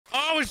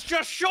was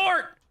just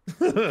short.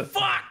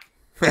 Fuck.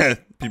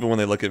 People when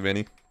they look at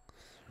Vinny.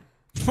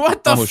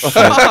 What the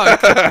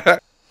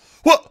fuck?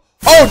 What?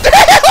 Oh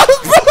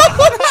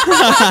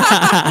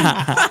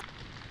damn!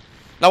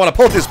 Now when I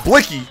pull up this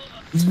blicky.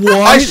 What?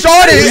 I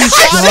shot it! I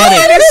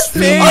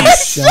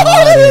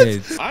shot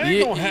it! I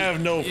ain't gonna have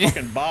no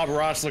fucking Bob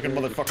Ross looking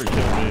motherfucker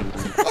kill me.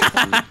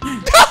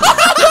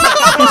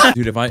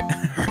 Dude, if I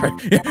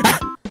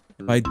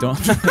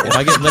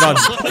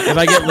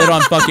get lit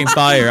on fucking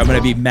fire, I'm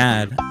gonna be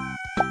mad.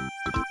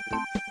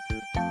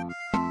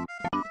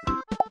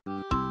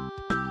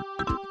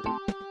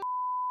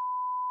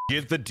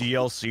 Get the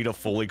DLC to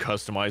fully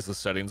customize the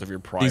settings of your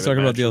private He's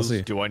talking about matches.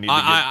 DLC. Do I need to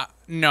get...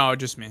 No,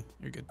 just me.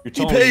 You're good. You're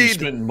telling me you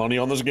spent money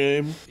on this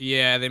game?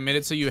 Yeah, they made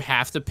it so you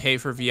have to pay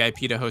for VIP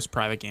to host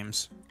private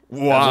games.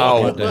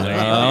 Wow. What the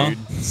hell?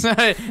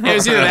 It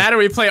was either that or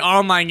we play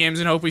online games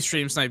and hope we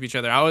stream snipe each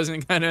other. I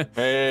wasn't gonna.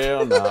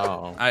 Hell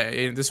no.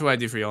 This is what I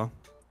do for y'all.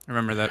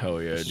 Remember that.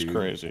 Hell yeah, dude.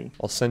 Crazy.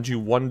 I'll send you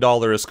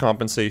 $1 as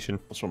compensation.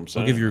 That's what I'm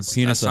saying. I'll give your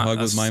penis that's a not- hug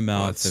with my that's-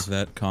 mouth that's- if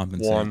that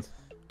compensates. One.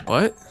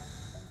 What?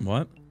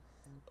 What?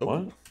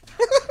 What?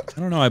 I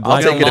don't know. I I'll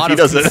blacked take it if he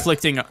does it.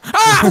 Conflicting.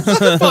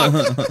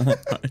 Ah!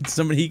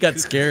 Somebody, he got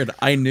scared.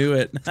 I knew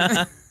it.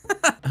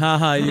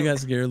 Haha, you got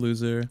scared,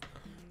 loser.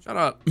 Shut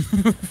up.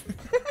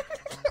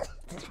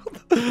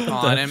 Oh,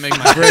 I didn't make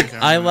my Frick,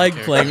 I like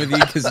playing with you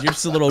because you're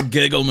just a little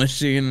giggle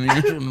machine.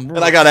 And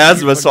I got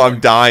asthma, so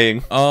I'm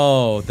dying.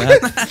 Oh,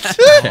 that.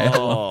 Okay.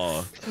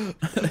 Oh.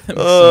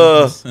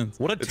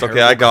 What a It's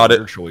okay, I got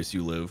career it. choice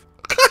you live.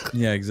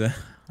 Yeah,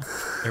 exactly.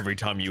 Every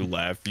time you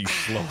laugh, you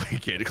slowly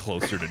get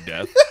closer to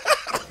death.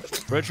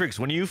 Rectrixx,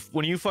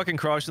 when you fucking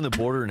crossing the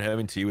border and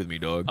having tea with me,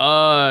 dog?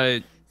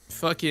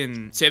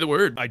 Fucking say the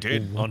word. I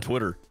did on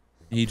Twitter.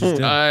 He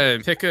just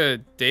did. Pick a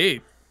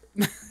date.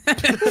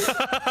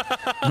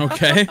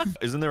 Okay.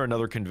 Isn't there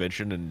another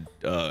convention in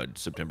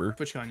September?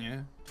 TwitchCon,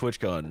 yeah.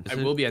 TwitchCon. I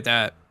will be at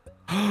that.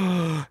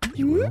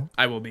 You will?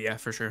 I will be, yeah,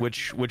 for sure.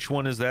 Which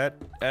one is that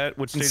at?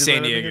 Which state is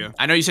San that in Diego. again?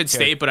 I know you said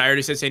state, but I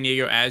already said San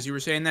Diego as you were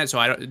saying that. So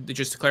I don't.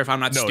 Just to clarify, I'm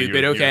not No,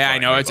 stupid. you're Okay, I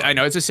fine, know you're it's. fine. I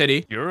know it's a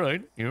city. You're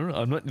right.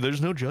 I'm not.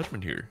 There's no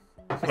judgment here.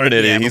 What an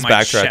idiot. Yeah, He's but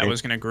my backtracking. chat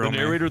was gonna The grill me.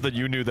 narrator that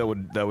you knew that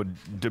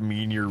would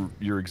demean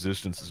your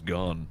existence is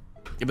gone.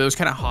 Yeah, but it was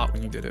kind of hot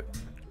when you did it.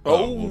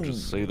 We'll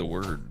just say the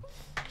word.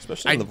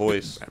 Especially in the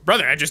voice.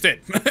 Brother, I just did.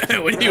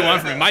 What do you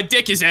want from me? My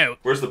dick is out.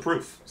 Where's the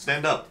proof?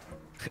 Stand up.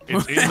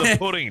 It's in the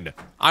pudding.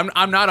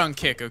 I'm not on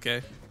kick,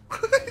 okay?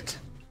 What?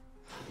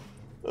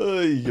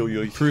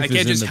 Proof I is can't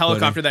in just the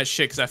helicopter that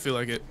shit because I feel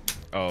like it.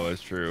 Oh,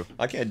 that's true.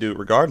 I can't do it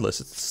regardless.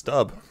 It's a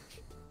stub.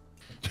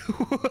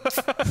 pudding.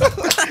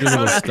 Your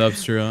little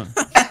stubs throughout.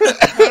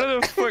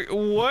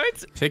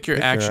 What? Pick your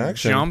Pick your action.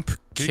 action. Jump,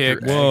 kick,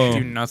 Whoa.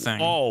 do nothing.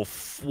 Oh,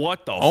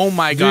 what the? Oh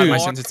my god, my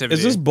Dude, sensitivity.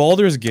 Is this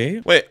Baldur's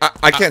Gate? Wait,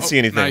 I can't see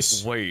anything.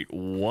 Nice. Wait,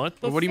 what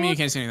the? What do you mean you fuck?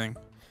 can't see anything?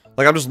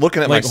 Like, I'm just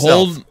looking at Like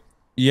myself. hold,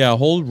 yeah,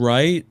 hold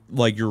right,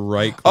 like your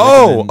right. Click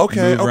Oh, and then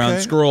okay, move around,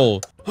 okay.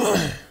 scroll.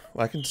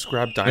 I can just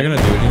grab They're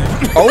diamond. gonna do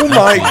anything. Oh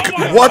my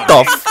god, what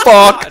the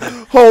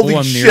fuck? Holy Oh,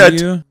 I'm shit.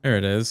 near you. There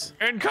it is.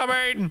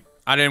 Incoming.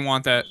 I didn't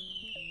want that.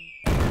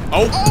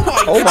 Oh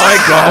my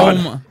god.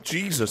 Oh my-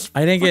 Jesus.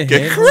 I didn't get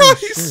fucking hit. Holy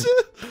Christ.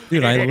 shit.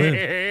 Dude, I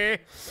live.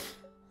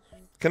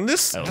 Can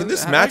this How do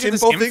match I get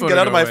this info thing info get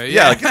out of my away?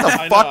 yeah, Yeah. get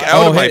the I fuck know. out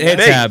Oh, of my hit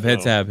face. tab,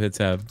 hit tab, hit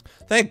tab.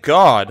 Thank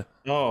God.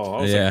 Oh,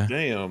 I was Yeah. like,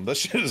 damn, that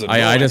shit is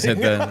annoying. I just hit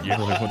that. I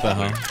was like, what the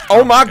hell?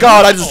 Oh my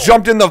god, I just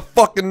jumped in the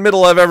fucking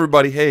middle of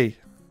everybody. Hey.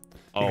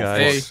 Oh,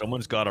 guys. fuck,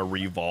 someone's got a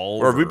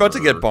revolver. Or are we about to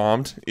get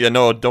bombed? Yeah,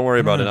 no, don't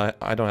worry about it.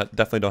 I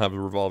definitely don't have a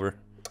revolver.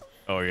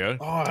 Oh yeah.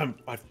 Oh,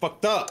 I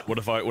fucked up. What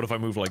if I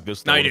move like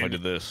this? No, Though? you What if I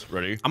didn't. did this?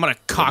 Ready? I'm gonna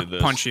cock did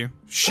this. punch you.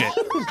 Shit.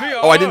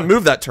 Oh, I didn't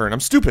move that turn. I'm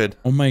stupid.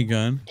 Oh my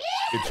god.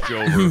 It's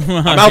Jover.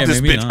 I'm out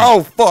this bitch.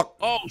 Oh fuck.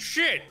 Oh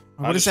shit!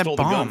 I What is just that stole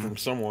the gun bomb? from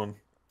someone.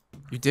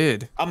 You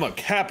did. I'm a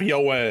cap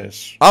your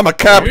ass. I'm a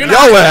cap yo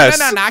No, ass.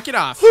 no, knock it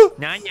off.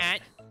 Not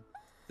yet.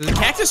 Does the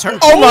cactus hurt?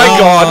 Oh my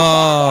god.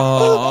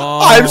 Oh,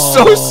 I'm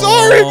so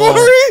sorry,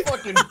 Mori.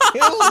 Fucking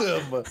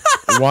killed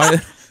him. Why?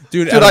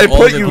 Dude, Did out of I all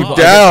put the you people, I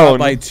got down? shot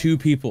by 2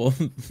 people.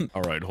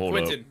 All right, hold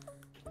Quentin.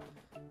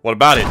 What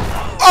about it?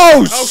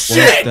 Oh What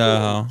shit. the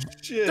hell?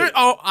 Shit.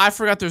 Oh, I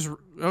forgot there's...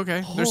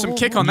 Okay, there's some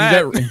kick on You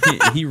that.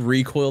 got- he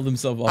recoiled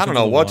himself off. I don't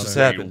into know the what water. just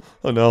happened.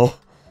 Oh no.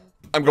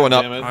 I'm going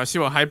up. Damn it. I see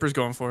what Hyper's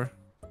going for.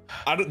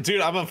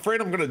 Dude, I'm afraid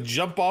I'm gonna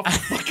jump off the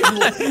fucking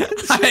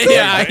ledge.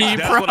 Yeah, you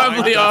That's what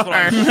probably that's what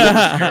I'm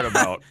are. scared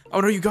about. Oh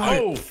no, you got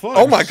it. Oh, fuck.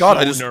 Oh my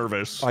god, So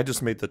nervous. I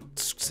just made the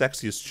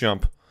sexiest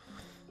jump.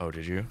 Oh,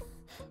 did you?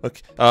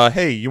 Okay.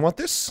 Hey, you want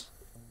this?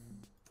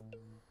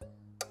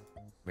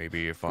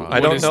 Maybe if I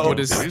don't is- know. what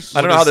is-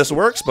 I don't know how this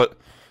works, but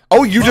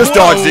oh, you just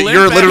dodged it. limp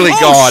You're back. literally Oh,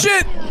 God.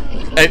 shit!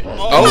 And,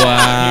 oh,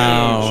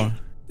 Wow.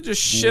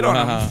 Just shit on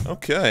him. Wow.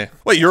 okay.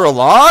 Wait, you're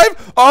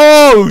alive?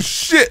 Oh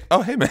shit.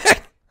 Oh hey man.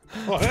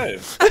 Oh, hey.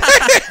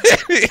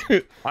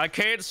 I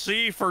can't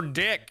see for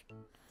dick.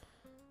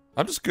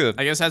 I'm just good.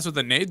 I guess that's what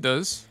the nade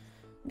does.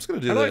 I'm just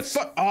gonna do How do this.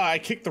 I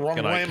kicked the wrong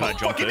way. Can I jump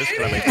fucking this?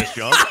 Can I idiot. make this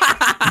jump?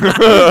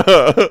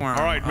 All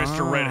right,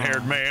 Mr.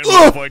 Red-haired man.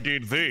 What if I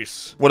did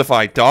this? What if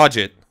I dodge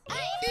it?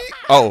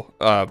 Oh,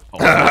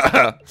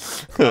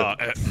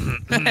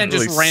 And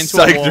really just ran to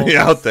a psyched wall. me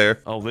out there.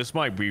 Oh, this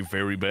might be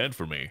very bad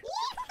for me.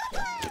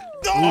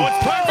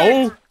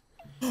 Oh,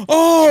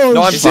 Oh,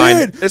 No, I'm shit!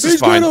 fine. This is He's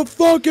fine. gonna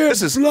fucking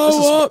This is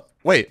blow up.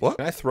 Wait, what?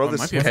 Can I throw it this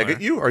might be a keg fire.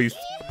 at you? Are you?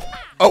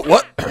 Oh,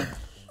 what?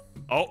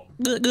 Oh,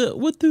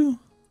 What the?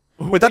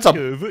 Wait, that's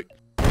a.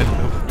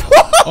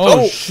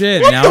 Oh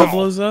shit! Now it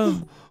blows up.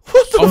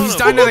 oh, he's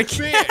dying to the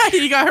cat.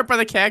 He got hurt by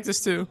the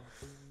cactus too.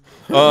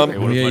 Hey, what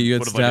Yeah, if you I,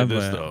 got what if I did stabbed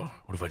this by it. though?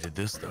 What if I did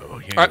this though?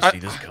 You ain't gonna see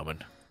this coming.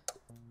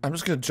 I'm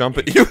just gonna jump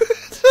at you.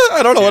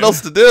 I don't know what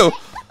else to do.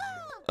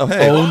 Oh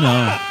hey. Oh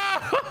no.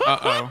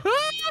 Uh-oh.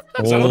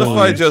 So what if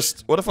I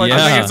just? What if I? I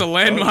Yeah. think it's a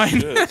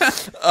landmine.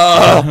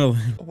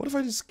 What if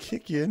I just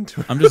kick you into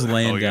it? I'm just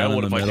laying Oh yeah, down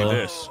what in if the I did middle.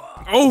 this?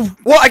 Oh,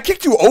 What? I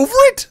kicked you over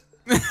it?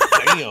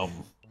 Damn.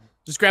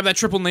 just grab that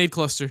triple nade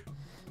cluster.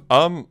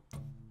 No.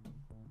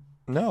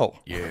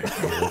 Yeah.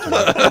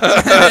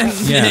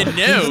 Yeah. No.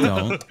 please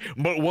don't.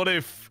 But what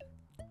if?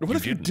 What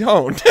if you didn't.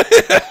 don't?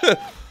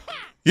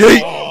 Yay!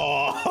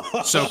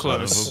 So Son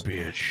close. of a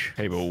bitch.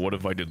 Hey, but what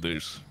if I did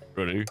this?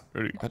 Ready?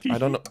 Ready? I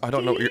don't know. I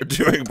don't know what you're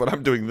doing, but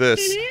I'm doing this.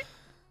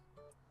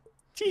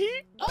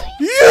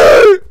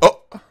 Yeah!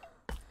 Oh.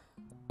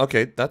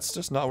 Okay, that's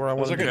just not where I It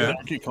was want like to a go.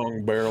 Donkey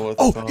Kong barrel at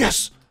the Oh time.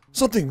 yes,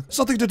 something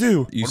to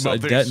do. You What saw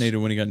about this? detonated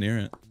when he got near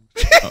it.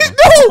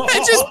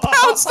 It just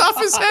bounced off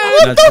his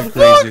head. That's the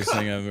craziest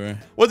thing ever.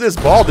 What did this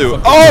ball do?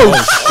 Oh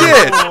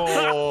shit!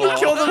 Oh,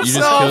 Killed You just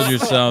himself. killed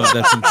yourself.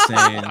 That's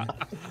insane.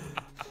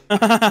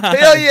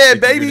 Hell yeah,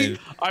 baby!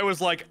 I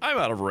was like, I'm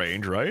out of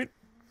range, right?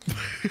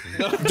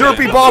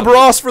 Derpy Bob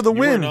Ross for the were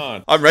win.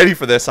 not. I'm ready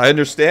for this. I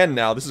understand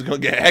now. This is gonna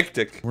get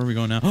hectic. Where are we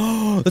going now?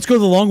 Let's go to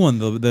the long one,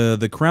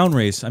 the crown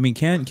race. I mean,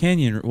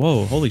 canyon.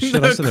 Whoa, holy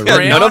shit! I said that Yeah,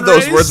 right. none of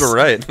those race? words were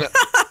right.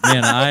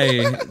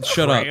 Man,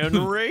 shut up.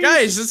 Crayon race?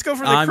 Guys, let's go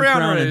for the I'm crown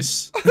crowning.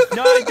 race.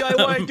 No, I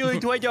want to do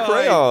it. Do I die?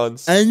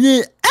 Crayons.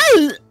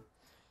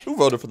 Who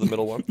voted for the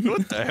middle one?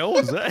 What the hell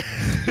was that?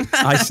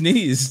 I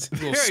sneezed.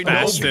 Little There ain't no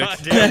spastic.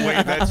 goddamn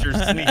way that's your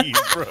sneeze,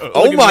 bro.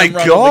 Oh my him run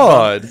with the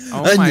god!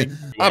 Oh my.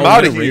 I'm Oh,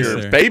 out of what a here,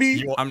 racer.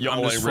 baby. I'm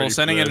Y'all just ain't full ready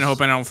sending for it and this.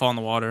 hoping I don't fall in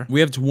the water.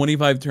 We have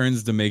 25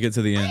 turns to make it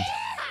to the end.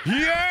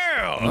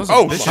 Yeah!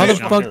 Oh, This How the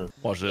shit. fuck?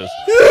 Watch this.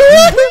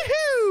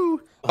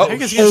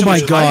 Oh my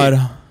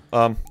god.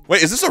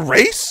 Wait, is this a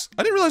race?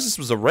 I didn't realize this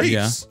was a race.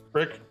 Yeah.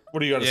 Rick,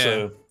 what do you got to Yeah.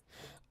 say?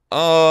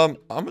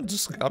 I'm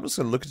just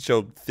gonna look at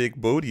your thick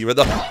booty.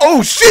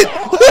 Oh shit!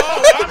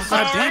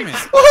 God damn it.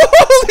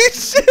 Holy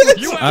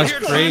shit! That's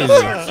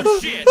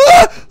crazy. Shit.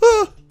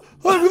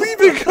 I'm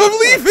leaving. I'm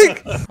leaving.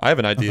 I have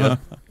an idea.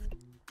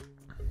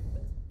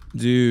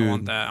 Dude. I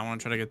want that. I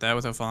want to try to get that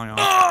without falling off.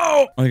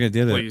 I think I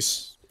did it.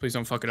 Please. Please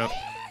don't fuck it up.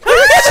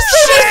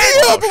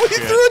 Shit! But we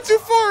threw it too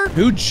far.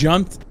 Who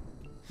jumped?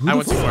 I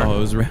went too far. Oh, it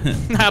was red.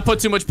 I put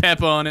too much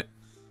pepper on it.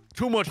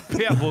 Too much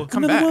pepper.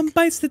 Come Another back. one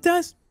bites the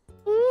dust.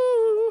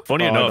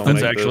 Funny Oh, I enough, don't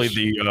that's like actually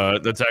this.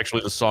 that's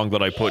actually the song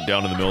that I put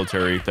down in the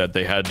military that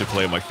they had to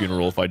play at my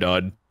funeral if I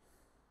died.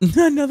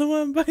 Another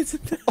one bites the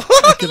dust.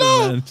 I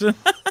couldn't imagine.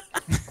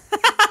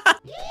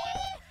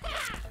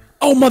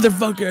 Oh,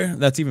 motherfucker.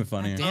 That's even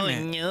funnier. Damn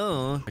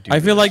it. I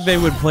feel like they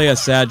would play a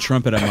sad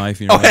trumpet at my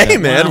funeral. Oh, hey,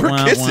 Like, man, wah, we're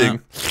wah, kissing.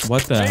 wah.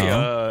 What the Hey,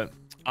 hell?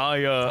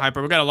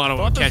 Hyper, we got a lot of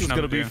thought this was catching up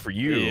gonna to be do. for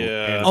you.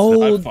 Yeah.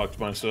 Oh. I fucked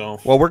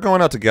myself. Well, we're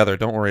going out together.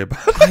 Don't worry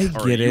about it. I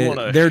Alright, get you it.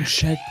 wanna- They're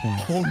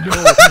checkpoints. Oh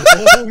no!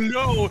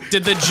 Oh no!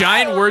 Did the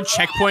giant word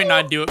checkpoint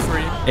not do it for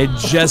you? It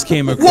just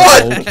came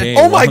across. What? Okay,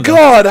 Oh my well,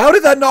 god! How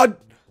did that not?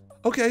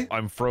 Okay.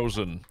 I'm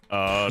frozen.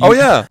 Oh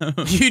yeah.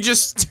 You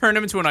just turned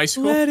him into an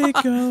icicle? Let it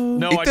go.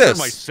 No, Eat I this. turned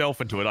myself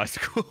into an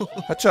icicle.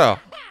 Hacha.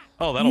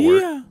 Oh, that'll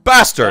work. Yeah.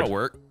 Bastard. That'll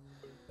work.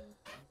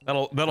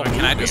 That'll Can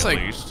I move me just, at like-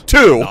 least.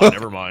 2. No,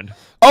 never mind.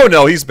 Oh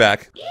no, he's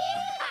back.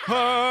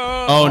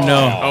 Oh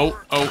no.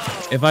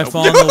 Oh. If I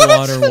fall in the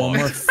water one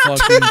more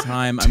fucking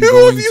time, I'm Two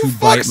going of you to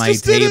bite fucks my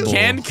just did it. table.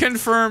 Can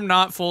confirm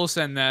not full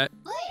send that.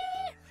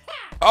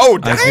 Oh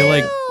I damn. feel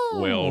like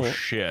Well,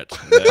 shit.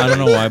 I don't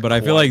know why, but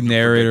I feel like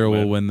narrator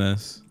will win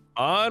this.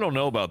 I don't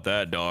know about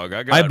that, dog.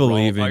 I got. I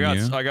believe in I got,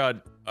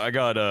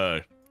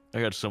 you. I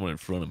got someone in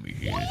front of me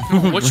here.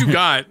 What you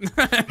got?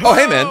 Oh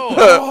hey man.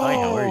 Hi,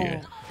 how are you?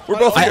 We're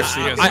both I- here.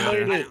 see you guys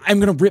later. I'm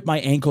gonna rip my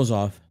ankles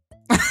off.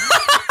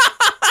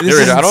 This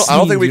Narrator, is I don't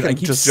insane, think we dude. can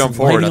keep just jump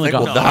forward. I sliding think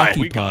like we'll a die.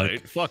 hockey We got puck.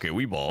 it. Fuck it,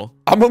 we ball.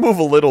 I'm gonna move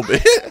a little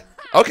bit.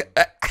 Okay.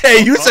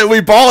 Hey, you said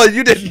we ball and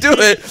you didn't do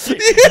it.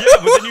 Yeah,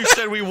 but then you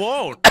said we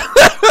won't.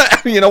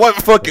 You know what?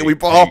 Fuck it, we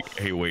ball.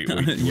 Hey, wait.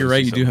 You're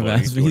right, you do have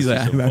ass. He's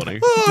like, funny?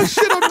 Oh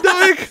shit, I'm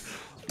dying.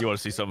 You want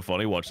to see something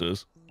funny? Watch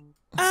this.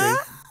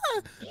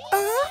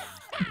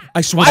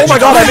 I swear. Oh my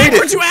god, I made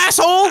Backwards, it. you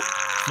asshole!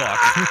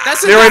 Fuck.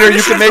 That's the Narrator, you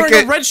definition can of make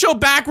throwing it. a red shell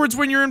backwards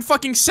when you're in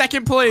fucking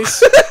second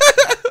place.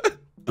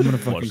 I'm gonna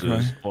Watch fucking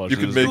this. cry. Watch You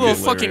can this. make You This little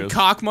is fucking hilarious.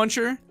 cock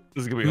muncher.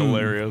 This is gonna be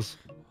hilarious.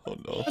 Oh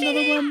no.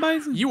 Another one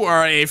bites. You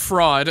are a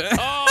fraud.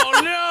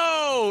 Oh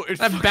no! no! It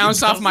That fucking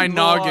bounced off my doesn't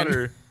noggin.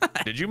 matter.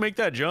 Did you make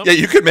that jump? Yeah,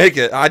 you could make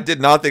it. I did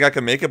not think I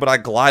could make it, but I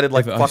glided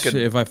like fucking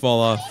If I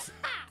fall off.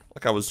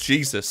 like I was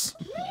Jesus.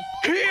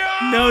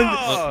 No.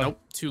 Oh, nope.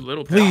 Too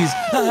little. Please.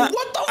 What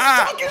the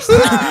fuck is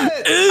that?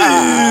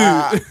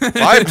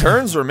 5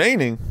 turns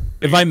remaining.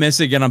 If I miss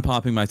again, I'm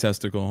popping my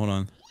testicle. Hold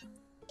on.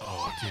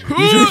 Oh, dude.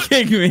 You should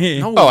kick me.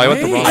 No Oh, I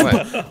went the way. wrong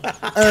way.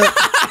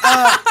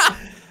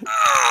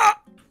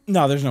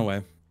 No, there's no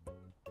way.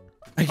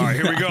 All right,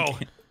 here we go.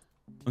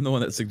 I'm the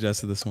one that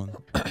suggested this one.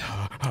 Hey,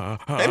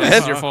 This is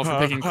man. your fault for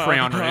picking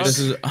crayon race. This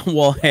is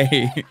well,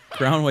 hey,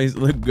 crown ways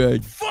look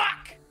good.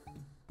 Fuck!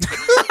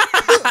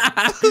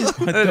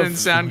 That didn't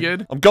sound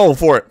good. I'm going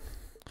for it.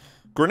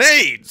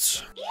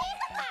 Grenades.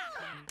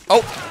 Oh.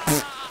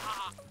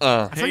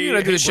 I thought you were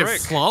gonna do this shit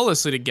Brick.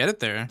 flawlessly to get it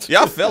there.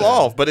 Yeah, I fell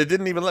off, but it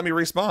didn't even let me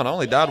respawn. I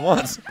only died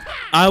once.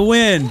 I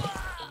win.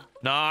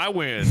 Nah, I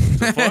win.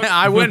 The fuck?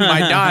 I win by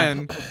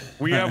dying.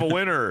 We have a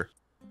winner.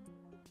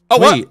 Oh,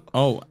 Wait. what?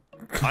 Oh.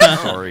 I'm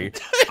sorry.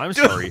 I'm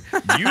sorry.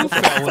 You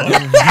fell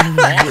in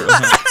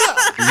the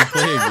You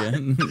play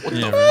again.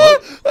 Yeah, right.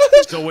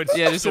 So it's,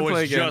 Yeah, just to so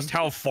play it's again. just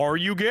how far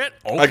you get?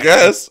 Okay. I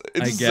guess.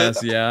 It I just guess,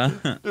 said, yeah.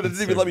 Dude, it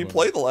didn't even let me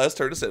play the last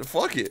turn. It said,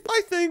 fuck it.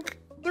 I think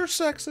they're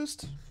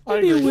sexist. I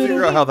you agree.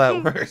 Figure out how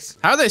that works.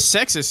 How are they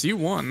sexist? You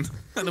won.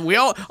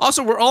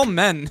 We're all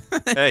men.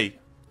 Hey,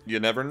 you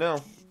never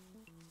know.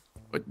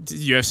 What, do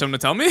you have something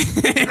to tell me?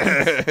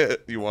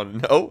 You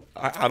want to know?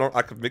 I don't.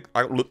 I could make.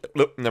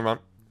 Look, never mind.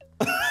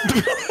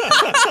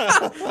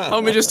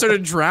 Homie just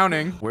started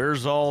drowning.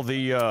 Where's all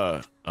the,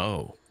 oh.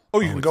 Oh,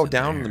 you can go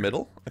down in the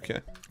middle? Okay.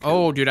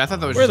 Oh, dude, I thought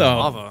that was Where just the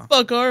lava.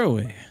 fuck are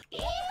we?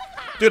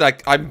 Dude,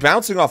 I'm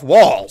bouncing off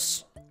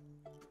walls.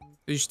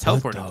 You just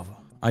teleported.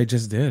 I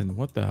just did.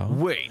 What the hell?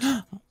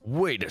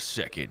 Wait a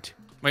second.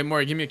 Wait,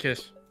 Maury, give me a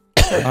kiss.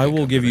 I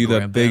will give you the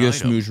grab that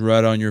biggest item. smooch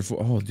right on your foot.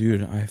 Oh,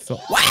 dude, I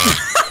felt.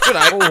 Dude,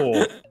 I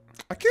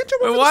can't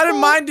jump Wait, over why this did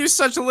wall. mine do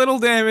such little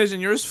damage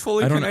and yours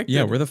fully I don't. connected?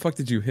 Yeah, where the fuck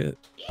did you hit?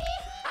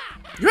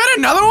 You had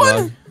another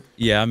one? Bug?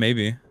 Yeah,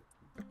 maybe.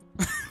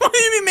 What do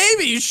you mean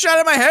maybe? You shot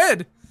at my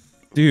head.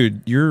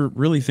 Dude, you're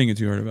really thinking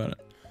too hard about it.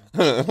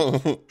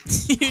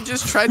 You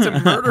just tried to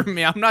murder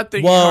me. I'm not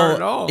thinking hard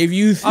at all. if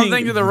you think I'm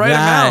thinking the right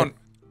that amount.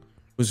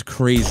 was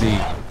crazy,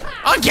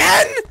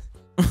 Again?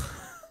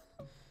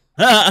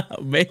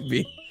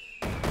 maybe.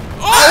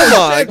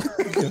 Oh my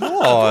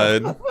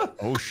god.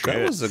 Oh, That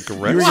shit. was You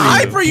aggressive. were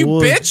Hyper, you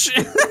Boy.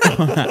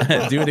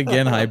 bitch. Do it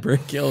again, Hyper.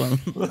 Kill him.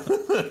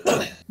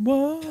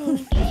 Whoa.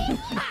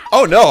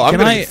 Oh no, I'm Can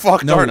gonna I- be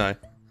fucked, no. aren't I?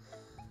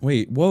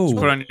 Wait, whoa.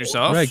 Put on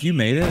yourself. Greg, you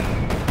made it?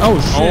 Oh,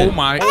 shit. Oh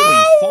my.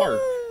 Holy fart.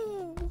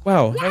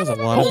 Wow, that was a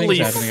lot of Holy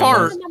things happening.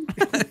 fart.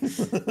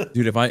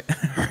 Dude, if I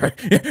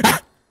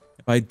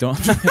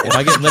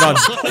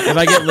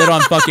get lit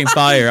on fucking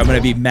fire, I'm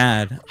gonna be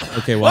mad.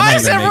 Okay, well, Why I'm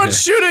is not gonna everyone make it.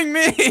 shooting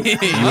me?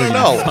 I don't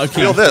know.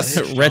 Feel this.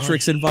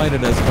 Rectrixx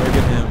invited us.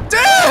 Target him.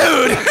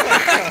 Dude!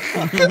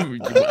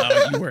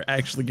 Wow, you were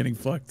actually getting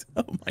fucked.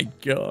 Oh my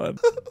god.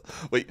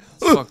 Wait.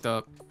 Fucked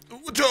up.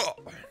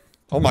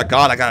 Oh my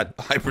god, I got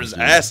Hyper's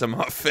ass in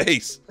my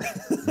face.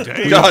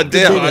 Damn. God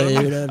damn.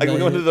 Dude, I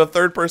went into the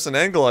third person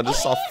angle. I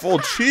just saw full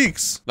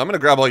cheeks. I'm gonna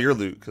grab all your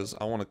loot because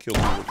I want to kill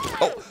you.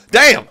 Oh,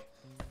 damn.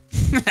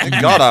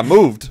 Thank God I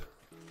moved.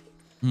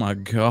 Oh my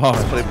god.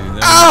 Dude, that-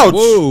 Ouch!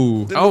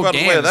 Whoa. Didn't move out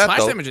of the way Damn, of that, splash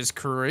though. damage is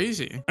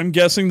crazy. I'm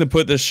guessing to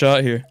put this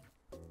shot here.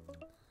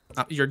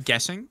 You're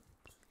guessing?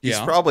 He's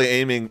Yeah. probably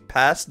aiming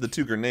past the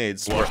 2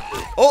 grenades.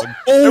 Oh,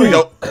 there we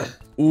go.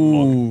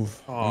 Ooh.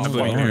 Oh,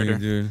 Sorry, Narrator.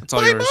 dude. It's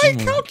all By yours. my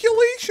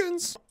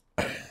calculations.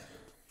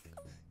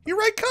 Here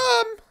I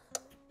come.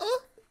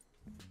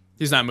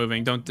 He's not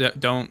moving. Don't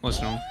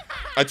listen to him.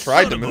 I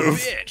tried to Son of a move.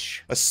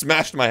 bitch. I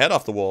smashed my head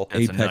off the wall.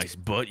 That's a Apex. nice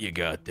butt you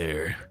got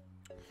there.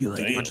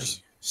 Damn.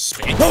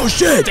 Spin. Oh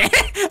shit!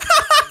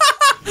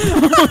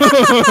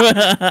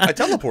 I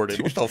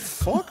teleported. What the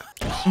fuck?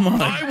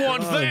 I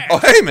want that. Oh,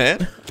 hey,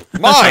 man.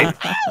 Mine.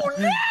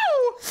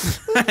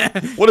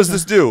 What does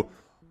this do?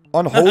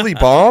 Unholy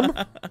bomb?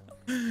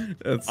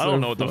 That's I don't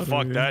know what the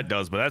funny. fuck that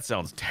does, but that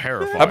sounds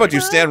terrifying. How about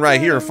you stand right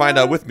here and find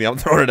out with me? I'm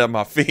throwing it at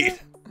my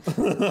feet.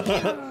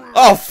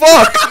 Oh,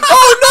 fuck.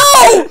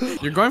 Oh, no.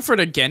 You're going for it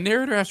again,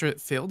 Narrator, after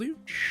it failed you?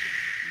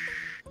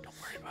 Don't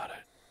worry about it.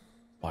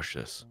 Watch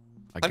this.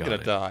 I I'm got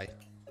gonna it. die.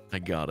 I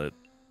got it.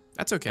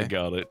 That's okay. I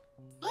got it.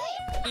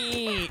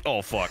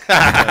 Oh fuck.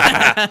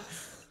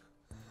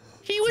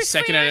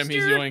 Second at him,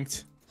 he's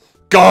yoinked.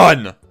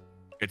 Gun.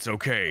 It's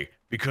okay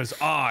because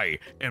I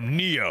am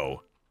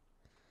Neo.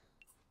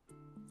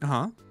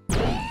 Uh-huh.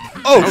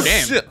 Oh,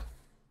 damn. shit.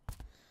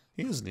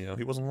 He is Neo.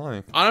 He wasn't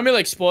lying. I don't mean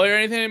like spoiler or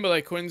anything, but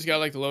like Quinn's got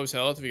like the lowest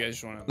health if you guys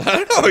just want to. I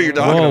don't know what you're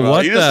talking Whoa, about.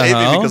 what You just the hate me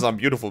hell? because I'm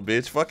beautiful,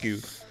 bitch. Fuck you.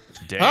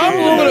 Damn. I'm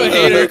a little bit of a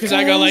hater because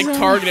I got like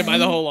targeted by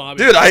the whole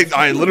lobby. Dude,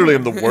 I literally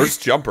am the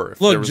worst jumper. If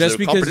there Look, was just a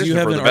because competition you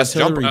have for an the best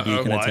artillery jumper.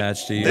 beacon what?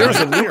 attached to you. There's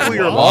a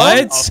nuclear bomb.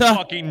 What? A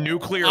fucking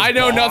nuclear I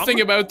know bomb?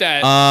 nothing about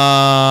that.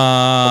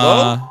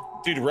 Hello?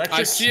 Dude, Rectrixx.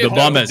 I see it. The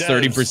bomb called has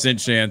devs.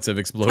 30% chance of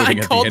exploding I at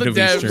the called end the of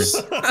each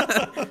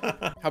devs.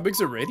 turn. How big's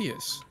the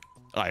radius?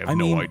 I have I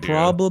no mean, idea.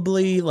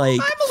 probably like.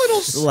 I'm a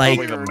little like.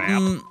 Probably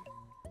the map.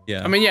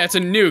 Yeah. I mean, yeah, it's a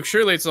nuke.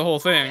 Surely it's the whole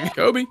thing.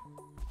 Kobe.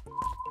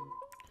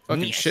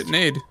 Fucking Yes. shit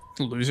nade.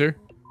 Loser.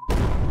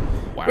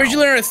 Wow. Where'd you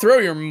learn how to throw?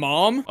 Your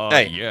mom?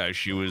 Hey. Yeah,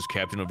 she was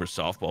captain of her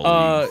softball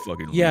league.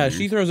 Fucking yeah, losers.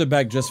 she throws it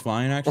back just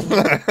fine, actually.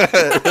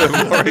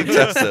 Mori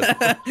tested.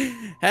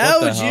 How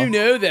the would hell? you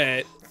know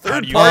that? How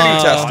do you Third-party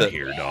get tested. on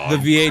here, dog? The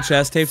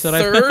VHS tapes that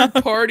I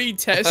Third party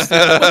tested.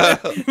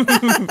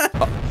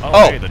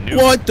 Oh, hey, the new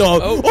What the?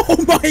 Oh.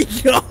 Oh my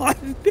god!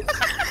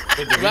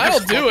 That'll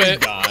do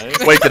it.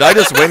 Wait, did I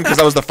just win because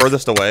I was the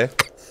furthest away?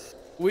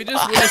 We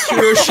just witnessed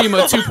Hiroshima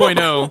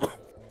 2.0.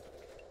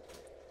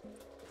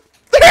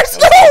 There's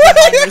no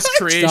way! This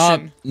creation.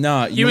 Stop.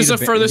 Nah, He was the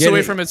furthest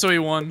away from it, so he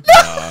won.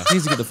 He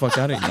needs to get the fuck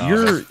out of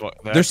here. that's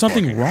There's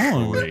something fucking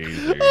wrong.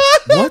 crazy.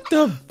 What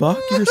the fuck?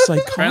 You're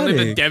Apparently the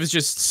psychotic. devs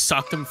just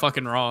sucked him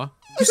fucking raw.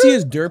 You see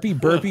his derpy,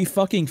 burpy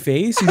fucking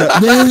face? You go,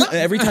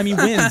 every time he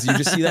wins, you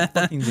just see that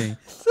fucking thing.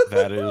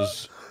 That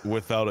is,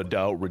 without a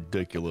doubt,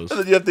 ridiculous. And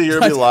then you have to hear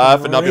me That's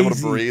laugh and not be able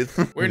to crazy.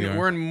 breathe.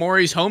 We're in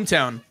Maury's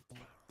hometown.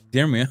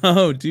 Damn me.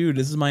 Oh, dude,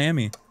 this is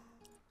Miami.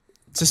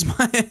 It's just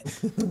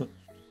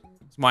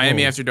it's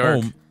Miami Oh, after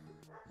dark.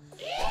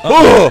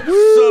 Oh,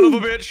 Son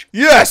of a bitch.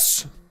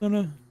 yes! Oh,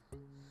 no.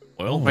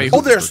 Well, Wait, that's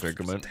oh, there's- a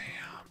predicament.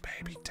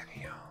 Baby, damn.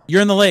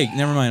 You're in the lake.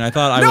 Never mind. I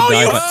thought I would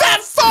die. you but...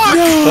 fat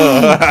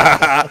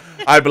fuck!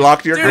 I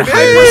blocked your Dude, grenade.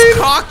 Hyper's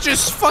cock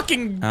just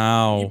fucking.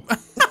 Ow.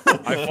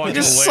 I fucking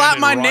just slapped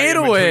my landed nade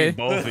right in away.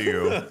 between both of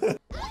you.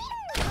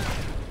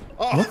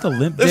 What the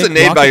limp There's a dick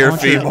nade by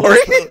rocket your launcher?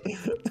 feet,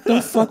 Mori. What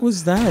the fuck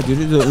was that,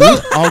 dude?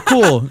 Oh,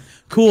 cool.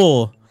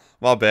 Cool.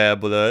 My bad,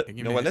 but you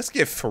You know made what? it. Let's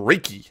get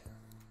freaky.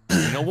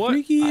 You know what?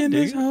 Freaky I in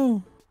dig this it.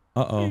 hoe.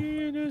 Uh-oh. I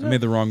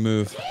made the wrong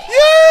move.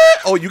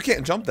 Yeah! Oh, you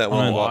can't jump that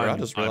one in Oh, water. I I'm-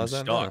 just I'm realized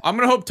that. stuck. now. I'm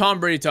gonna hope Tom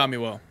Brady taught me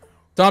well.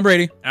 Tom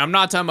Brady. And I'm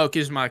not talking about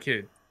kissing my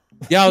kid.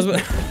 Yeah, I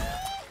was...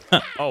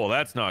 Oh, well,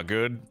 that's not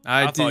good.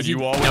 I I thought did-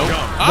 you all would nope.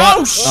 jump.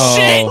 Oh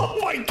shit! Oh. Oh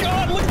my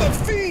god, look at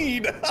the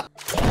feed!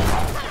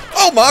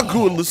 Oh my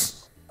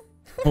goodness.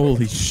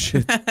 Holy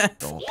shit.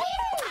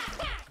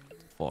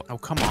 Oh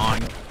come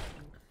on!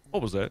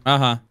 What was that?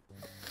 Uh-huh.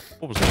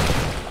 What was that?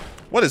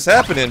 What is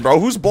happening, bro?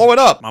 Who's blowing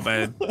up? My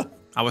bad.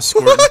 I was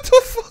squirting. What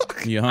the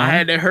fuck? You I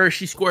had a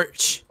Hershey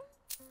squirt.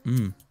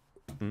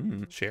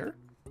 Share?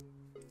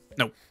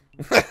 Nope.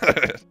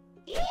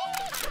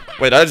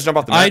 Wait, did I just jump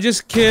off the map? I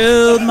just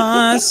killed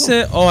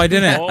myself. Oh, I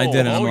didn't. I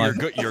didn't. I'm you're alive.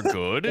 good. You're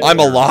good. I'm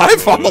You're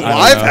alive? I'm good.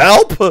 alive?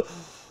 Help!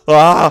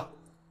 Ah!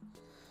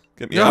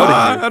 Get me out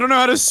of I don't know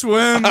how to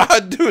swim.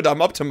 here. Dude,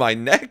 I'm up to my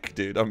neck,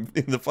 dude. I'm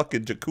in the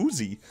fucking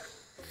jacuzzi.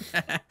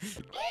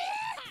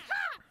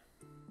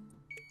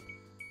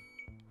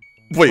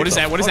 Wait. What is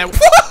that? What is that?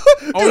 Dude,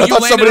 Oh, I you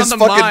thought landed somebody's on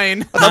the fucking.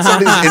 mine. I thought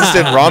somebody's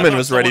instant ramen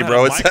was ready, someone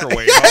bro. had a It's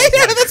microwave. yeah, I was yeah,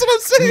 like- that's what I'm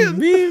saying.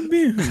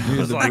 Dude,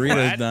 the like,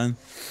 burrito's what? done.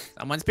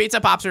 Someone's pizza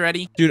pops are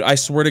ready. Dude, I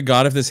swear to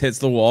God, if this hits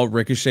the wall,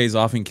 ricochets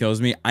off and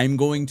kills me, I'm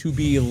going to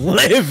be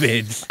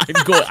livid.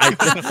 I'm going,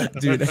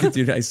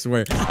 dude, I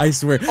swear,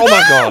 Oh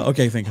my god.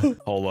 Okay, thank God.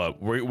 Hold up.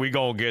 We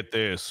gonna get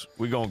this.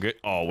 We gonna get.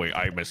 Oh wait,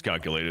 I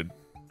miscalculated.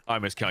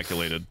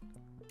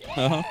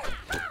 Uh-huh.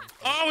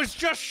 Oh, it's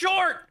just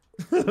short.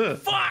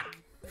 Fuck.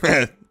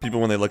 People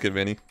when they look at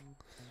Vinny.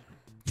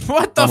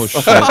 What the Oh,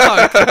 shit.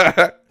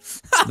 fuck?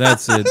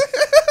 That's it.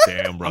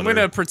 Damn, brother. I'm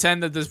gonna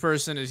pretend that this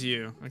person is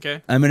you.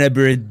 Okay. I'm gonna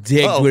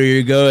predict Oh. where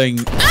you're going.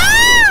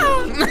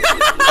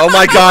 Oh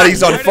my god,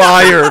 he's on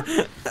fire.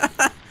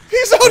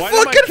 He's on Why did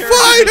my fucking character just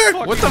fire.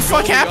 fucking What the go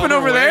fuck the happened other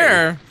over way?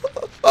 there?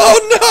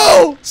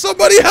 Oh no!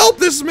 Somebody help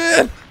this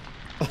man.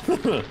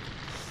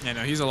 Yeah,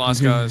 no, he's a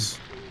lost cause.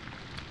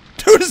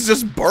 Dude is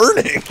just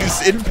burning.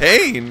 He's in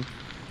pain.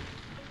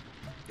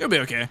 You'll be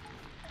okay.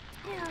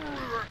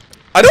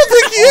 I don't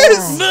think he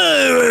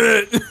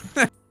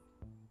is.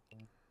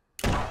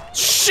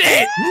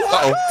 Shit!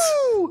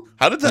 Uh-oh.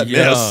 How did that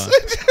Yeah. miss?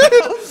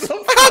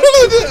 How did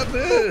it? That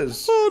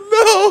is.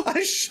 Oh no!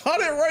 I shot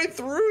it right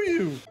through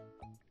you.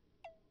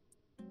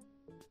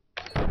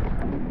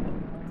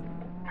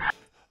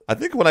 I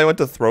think when I went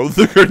to throw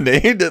the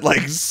grenade, it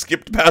like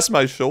skipped past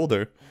my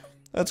shoulder.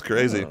 That's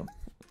crazy. Oh.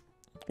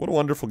 What a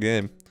wonderful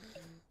game.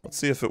 Let's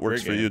see if it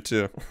works Great for game. you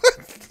too.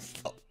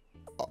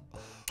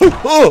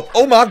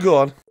 Oh my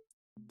god.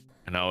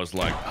 And I was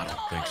like, I don't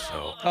think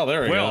so. Oh,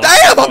 there we Well, go.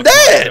 Damn, I'm fuck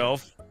dead!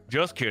 myself.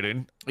 Just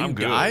kidding. You I'm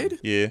good. died?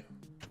 Yeah.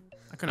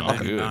 I couldn't I'm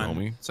imagine good, dying.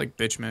 homie. It's like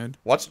bitch mode.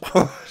 Watch.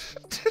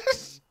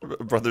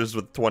 Brothers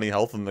with 20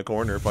 health in the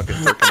corner fucking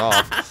jerking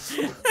off.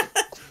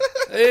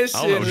 Listen,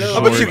 I don't know, little How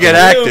about you Lord. get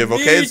active,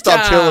 okay? And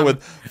stop chilling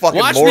with fucking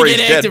Watch me Mori's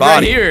get dead active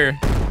body. right here.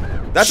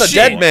 That's a Shit.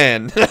 dead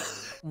man.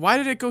 Why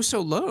did it go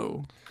so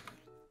low?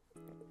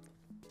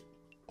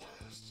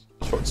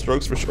 Short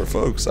strokes for short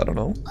folks. I don't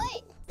know.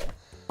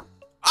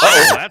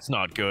 Oh, that's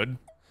not good.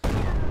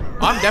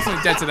 I'm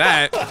definitely dead to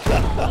that.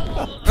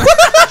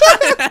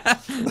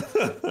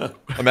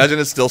 Imagine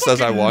it still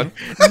says I won.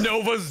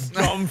 Nova's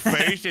dumb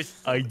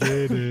face. I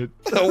did it.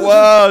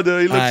 Wow,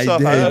 dude, he looks so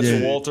did happy. it.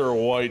 That's Walter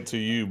White to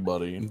you,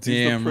 buddy. Damn He's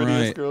the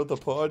prettiest right. girl at the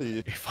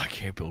party. If I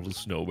can't build a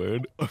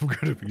snowman, I'm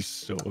gonna be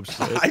so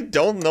upset. I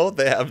don't know if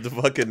they have the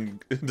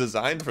fucking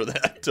design for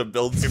that to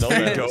build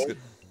snowman. don't.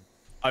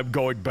 I'm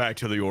going back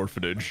to the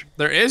orphanage.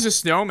 There is a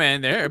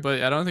snowman there,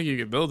 but I don't think you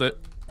can build it.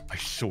 I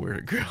swear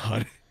to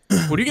God.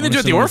 What are you gonna do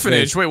at the someone's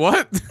orphanage? face. Wait,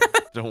 what?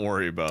 Don't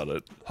worry about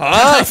it.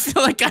 I Huh?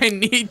 feel like I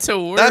need to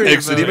worry. That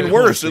makes it about even it.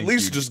 worse. At Thank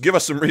least you. just give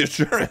us some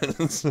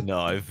reassurance.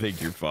 No, I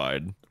think you're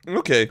fine.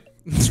 Okay.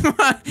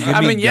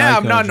 I me mean, yeah,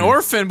 I'm Geico, not an Jim.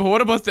 orphan, but what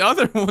about the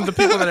other one? The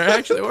people that are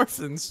actually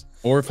orphans?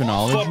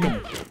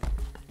 Orphanology.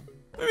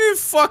 I mean,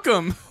 fuck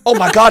them. Oh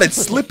my god, it's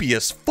slippy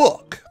as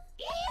fuck.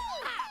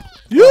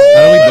 How do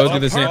we both do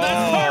the same?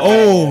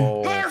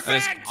 Oh.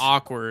 That's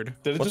awkward.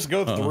 Did it just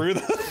go through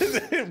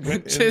the? It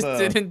went in Just the-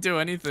 didn't do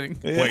anything.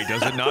 Wait,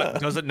 does it not?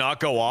 Does it not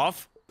go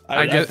off?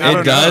 I guess- think I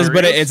don't It does, know.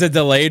 but it's a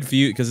delayed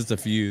fuse because it's a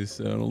fuse,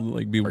 so it'll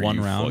like be Are one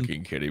you round.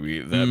 fucking kidding me?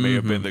 That may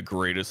have been the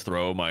greatest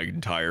throw of my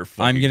entire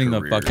fucking I'm getting the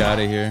career. fuck out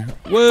of here.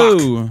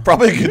 Whoa!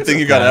 Probably a good thing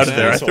you got out of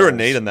there. I threw a Assholes.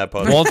 nade in that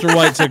puddle. Walter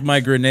White took my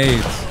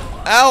grenades.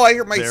 Ow, I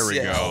hurt myself. There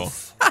we go.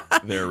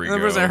 There we The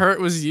go. person I hurt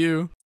was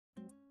you.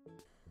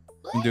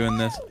 I'm doing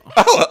this.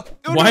 Oh,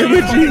 Why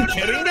would you?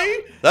 Kidding me?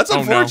 that's Oh,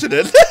 no.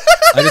 unfortunate.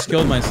 I just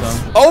killed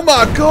myself. Oh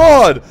my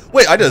god!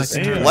 Wait, I just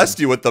Damn. blessed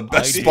you with the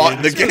best I spot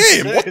in the did.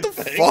 game. What the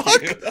Thank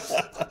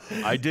fuck?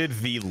 I did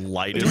the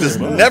lightest. He was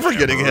move never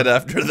getting ever. hit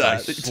after I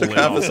that. He took slid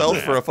half off his health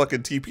that. for a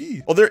fucking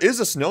TP. Oh, there is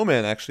a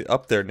snowman actually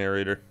up there,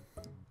 narrator.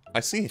 I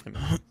see him.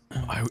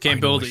 I Can't I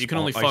build know it, you can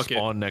only I fuck it.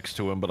 spawned next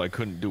to him, but I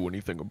couldn't do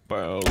anything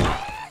about it.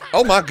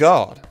 Oh my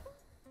god.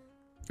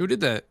 Who did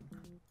that?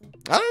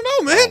 I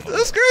don't know, man.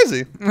 That's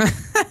crazy.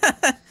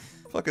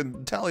 Fucking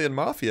Italian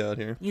mafia out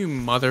here. You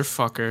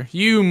motherfucker.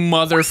 You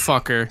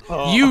motherfucker.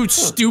 You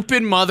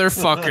stupid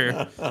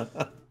motherfucker.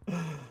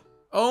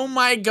 Oh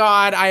my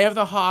god, I have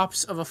the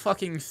hops of a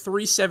fucking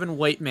 3'7"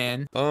 white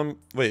man.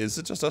 Wait, is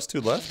it just us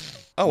two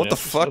left? Oh, what Yeah, the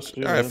it's just fuck? us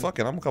two, Alright, man.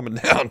 fucking, I'm coming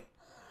down.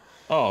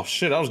 Oh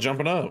shit! I was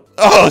jumping up.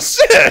 Oh,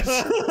 shit!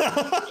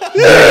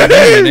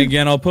 And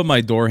again, I'll put my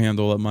door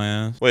handle up my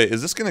ass. Wait,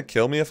 is this gonna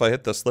kill me if I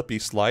hit the slippy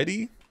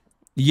slidey?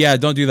 Yeah,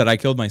 don't do that. I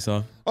killed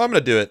myself. Oh, I'm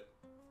gonna do it.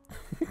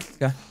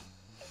 Yeah.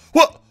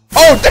 What?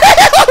 Oh,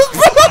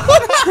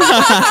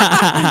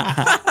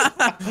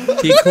 damn!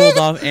 He cooled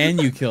off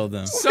and you killed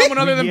him. Someone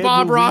other than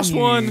Bob Ross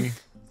won.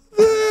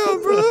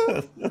 Damn,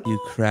 bro. You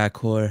crack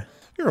whore.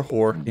 You're a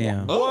whore.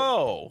 Damn.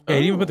 Whoa! Hey, you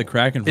didn't even put the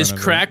crack in front Is of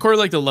it. crack or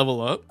like the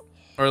level up?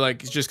 Or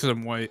like it's just because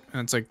I'm white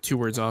and it's like 2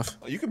 words off?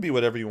 You can be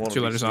whatever you want. 2 to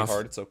be, letters off.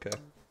 sweetheart. It's okay.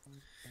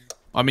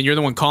 I mean, you're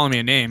the one calling me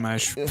a name. I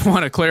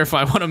want to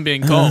clarify what I'm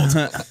being called.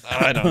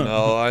 I don't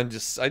know. I'm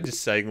just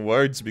saying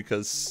words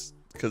because.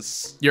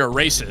 You're a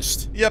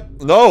racist.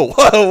 Yep. No.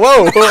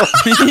 Whoa.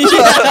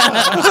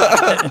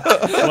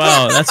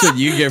 Wow, that's what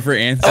you get for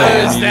answering.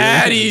 It's you.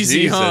 that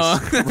easy, Jesus huh?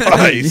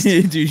 Christ.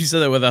 Dude, you said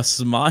that with a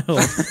smile.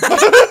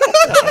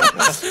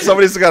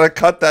 Somebody's got to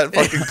cut that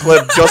fucking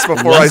clip just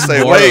before I Once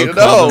say, Boro wait,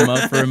 called him no.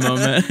 up for a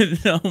moment.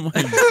 Oh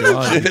my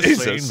god.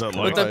 Jesus Saying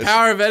that, With the Christ.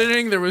 power of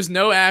editing, there was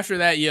no after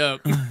that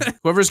yup.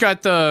 Whoever's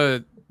got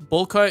the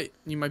bowl cut,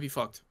 you might be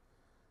fucked.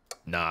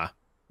 Nah.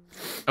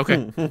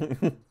 Okay.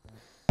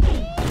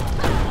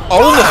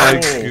 Oh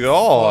my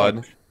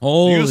god.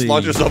 Holy. You just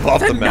launched yourself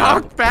off the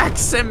map. Knockback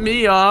sent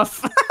me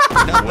off.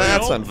 Now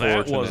that's Well,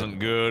 unfortunate. that wasn't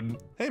good.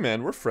 Hey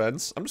man, we're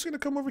friends. I'm just gonna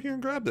come over here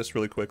and grab this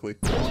really quickly.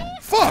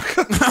 Fuck!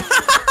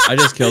 I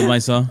just killed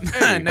myself.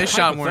 Nice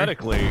shot, Maury.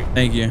 Hypothetically,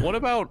 Thank you. what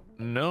about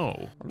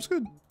no? I'm just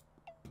gonna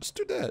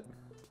do that.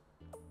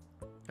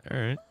 All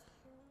right.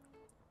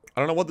 I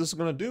don't know what this is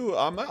gonna do.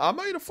 I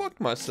might have fucked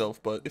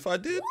myself, but if I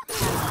did,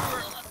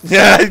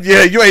 yeah,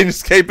 you ain't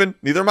escaping.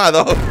 Neither am I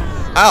though.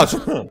 Ouch!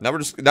 Now we're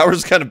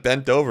just kind of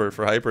bent over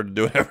for Hyper to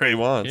do whatever he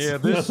wants. Yeah,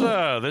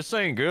 this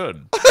ain't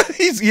good.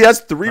 He has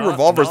 3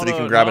 revolvers Not that he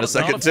can grab in a not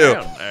second not too.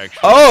 fan, actually.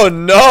 Oh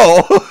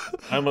no!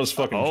 I almost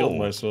fucking killed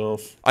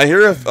myself. I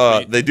hear if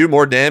they do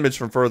more damage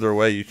from further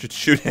away, you should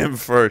shoot him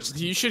first.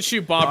 You should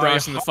shoot Bob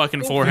Ross in the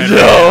fucking forehead.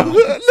 No!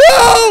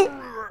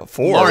 No!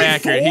 4. More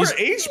accurate. 4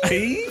 He's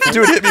HP.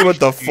 Dude hit me with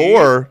the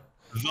 4.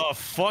 The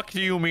fuck do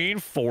you mean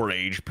 4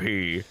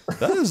 HP?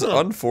 That is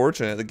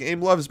unfortunate. The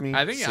game loves me.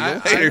 I think See you I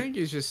later. think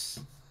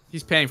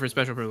he's paying for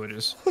special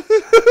privileges.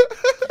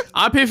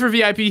 I pay for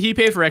VIP, he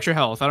paid for extra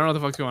health. I don't know what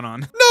the fuck's going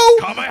on. No!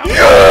 Come out.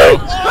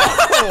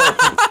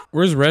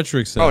 Where's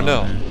Rectrixx at? Oh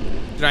no.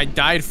 Dude, I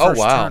died first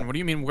wow. turn. What do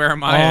you mean, where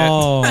am I at?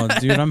 Oh,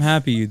 dude, I'm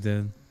happy you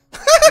did.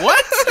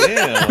 What?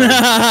 Damn.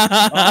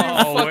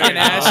 Oh, Fucking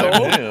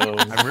asshole. Damn.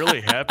 I'm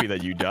really happy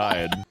that you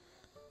died.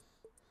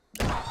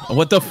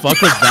 What the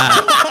fuck was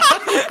that?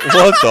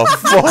 What the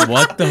fuck?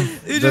 What the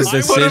You just put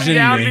him decision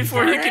down made?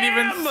 before he could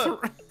even...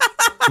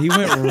 He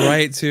went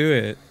right to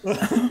it.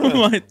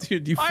 What,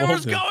 dude, you I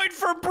was folded. going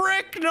for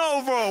Brick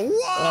Nova. I'm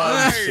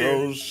Why?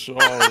 so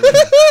sorry.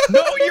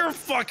 No, you're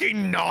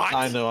fucking not.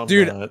 I know I'm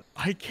Dude, not.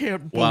 I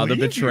can't believe Wow, the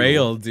you.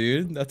 betrayal,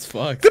 dude. That's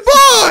fucked.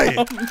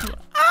 Goodbye!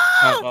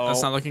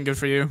 That's not looking good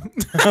for you.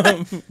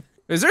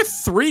 Is there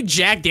 3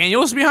 Jack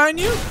Daniels behind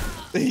you?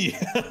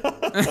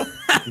 Yeah.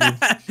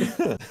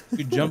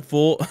 You jump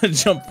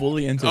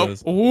fully into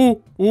us.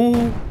 Ooh,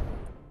 ooh.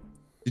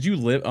 Did you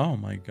live? Oh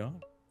my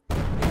god.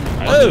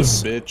 Oh,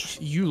 bitch.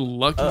 You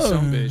lucky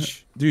son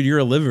bitch. Dude, you're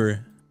a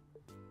liver.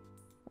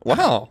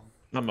 Wow.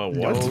 I'm a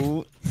what?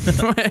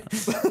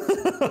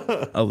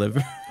 A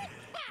liver.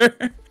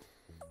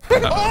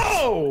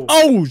 Oh!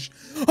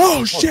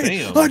 Oh shit!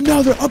 Damn.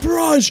 Another a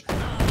barrage.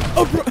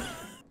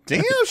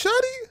 Damn,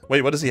 Shotty.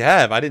 Wait, what does he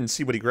have? I didn't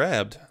see what he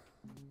grabbed.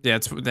 Yeah,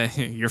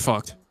 you're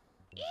fucked.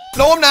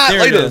 No, I'm not. There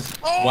it Later. is.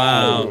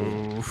 Wow.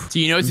 Do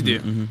you know what to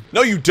do?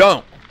 No, you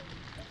don't.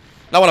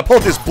 Now when I pull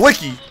this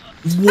blicky,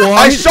 What?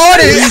 I shot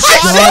it. You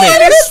shot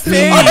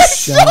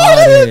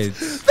it.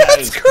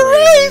 That's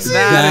crazy.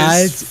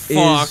 That is That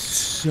fucked. is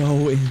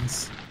so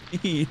insane.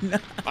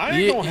 I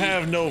ain't gonna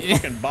have no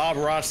fucking Bob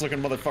Ross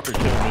looking motherfucker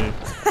kill me.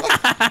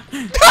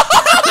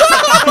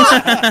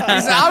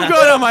 I'm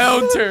going on my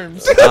own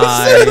terms. I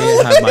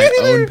have my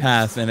own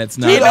path, and it's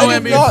not. You know I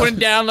I'm did not. putting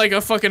down like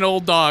a fucking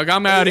old dog.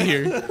 I'm out of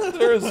here.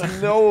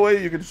 There's no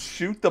way you could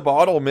shoot the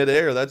bottle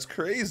midair. That's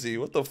crazy.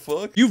 What the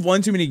fuck? You've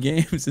won too many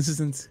games. This is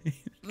insane.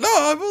 No,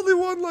 I've only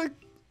won like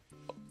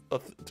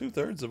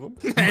 2/3 of them.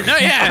 No,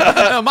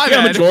 yeah. No, my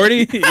Yeah, bad.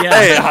 majority. Yeah.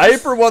 Hey,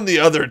 Hyper won the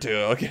other 2.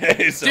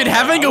 Okay, so Dude,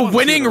 having I a won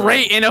winning 2 in a row.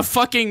 rate in a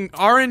fucking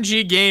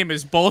RNG game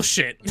is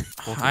bullshit.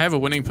 I have a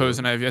winning pose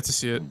and I have yet to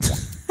see it.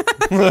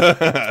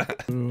 I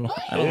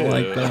don't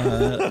like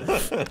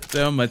that.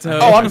 Stay on my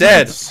toes. Oh, I'm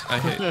dead. I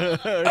hate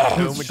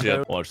Oh,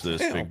 shit. Watch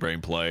this. Big brain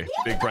play.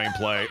 Big brain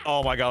play.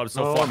 Oh my god, I'm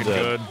so Oh, fucking I'm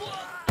dead. good.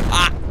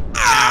 No,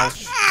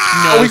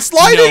 Oh, he's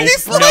sliding.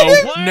 He's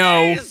sliding.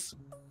 No. Please.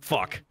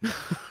 Fuck.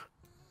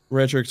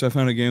 Rectrixx, I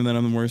found a game that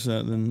I'm the worst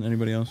at than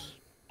anybody else.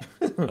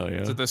 Oh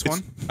yeah. Is it this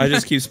one? I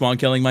just keep spawn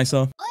killing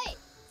myself.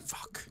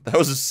 Fuck. That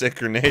was a sick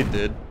grenade,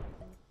 dude.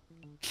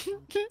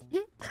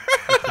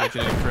 I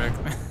did it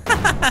correctly.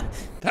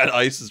 That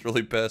ice is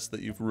really pissed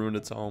that you've ruined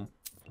its home.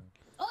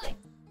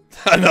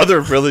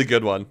 Another really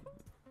good one.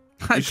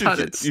 You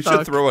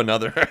should throw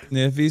another.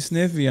 Sniffy,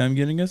 sniffy, I'm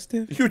getting a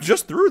sniff. You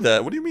just threw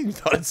that. What do you mean you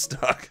thought it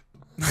stuck?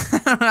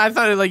 I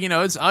thought it like, you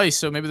know, it's ice,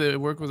 so maybe they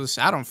work with this.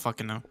 I don't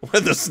fucking know.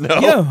 With the snow?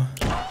 Yo,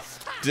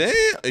 Damn.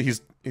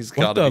 He's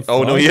What gotta the be.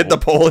 Oh no, he hit the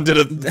pole and did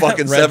a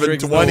fucking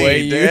Rectrixx the 720.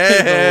 way you-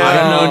 Damn. I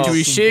don't know, Oh,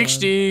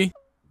 360.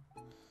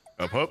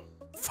 Up.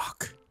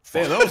 Fuck.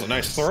 Damn, that was a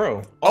nice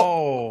throw.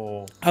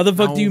 Oh. how the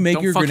fuck No, do you make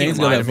don't your fucking grenades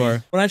go lie that to me.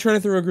 far? When I try to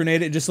throw a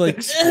grenade, it just like,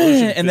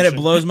 Explosion and then it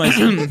fishing. blows my.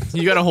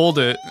 You gotta hold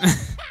it.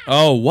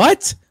 Oh,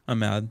 what? I'm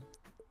mad.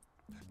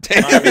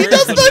 Damn, he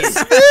does that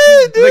spin,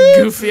 The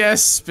dude. goofy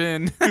ass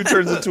spin. Dude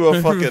turns into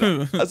a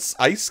fucking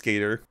ice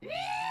skater.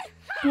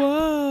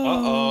 Whoa.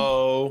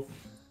 Uh-oh.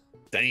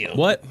 Damn.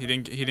 What? He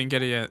didn't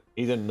get it yet.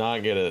 He did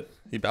not get it.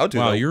 He bowed to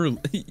Wow, though.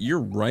 you're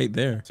right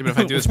there. See, but if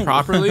I do this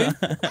properly,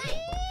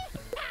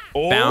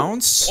 Oh.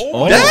 bounce.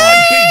 Oh, Damn!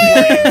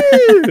 my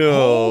big brain.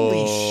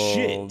 Holy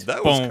shit.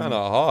 That was Boom. kind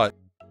of hot.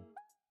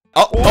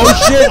 Oh, Oh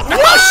shit!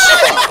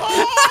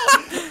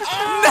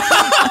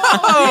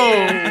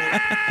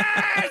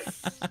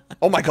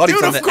 oh my god, he's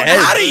Dude, on of the course. edge.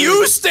 How do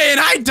you stay and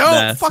I don't?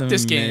 That's Fuck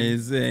this game.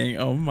 amazing.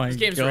 Oh my This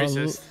game's god.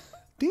 racist.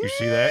 You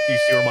see that? You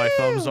see where my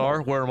thumbs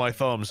are? Where are my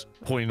thumbs?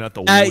 Pointing at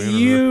the At winner.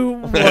 you,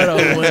 what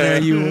a winner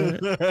you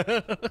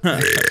were.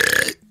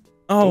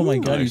 Oh my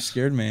god, you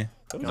scared me.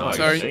 Nice.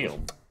 Sorry.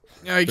 Damn.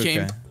 Yeah, I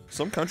came. Okay.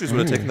 Some countries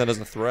would have taken that as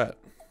a threat.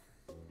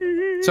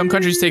 Some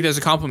countries take that as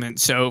a compliment,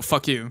 so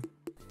fuck you.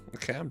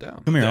 Calm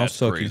down. Come here, I'll That's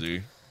soak you.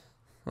 crazy.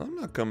 I'm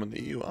not coming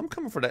to you. I'm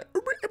coming for that. I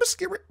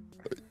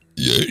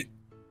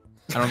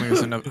don't think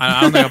there's enough.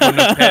 I don't think I put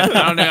enough pep. I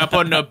don't think I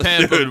put enough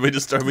pep. Dude, we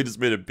just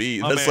made a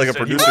beat. My That's man like a said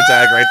producer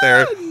tag right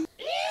there.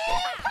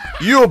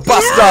 You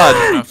bastard!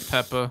 Enough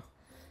pepper.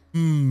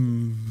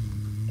 I'm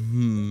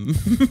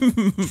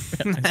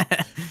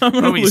Oh,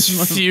 gonna he's lose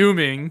my...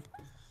 fuming.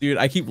 Dude,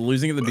 I keep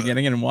losing at the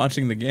beginning and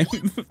watching the game.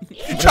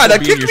 You try to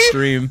Be in kick your me?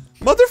 stream.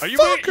 Are you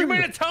Motherfucker!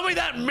 mean to tell me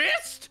that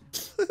missed?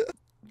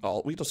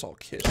 Oh, we just all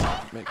kiss.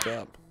 Make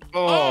up.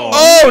 Oh.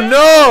 Oh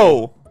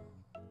no!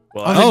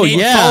 Well, Oh, Nate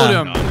yeah.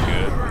 followed him. not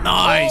good.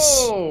 Nice.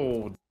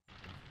 Oh.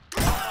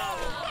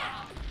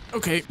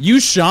 Okay. You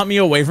shot me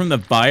away from the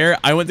fire.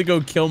 I went to go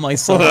kill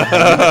myself. and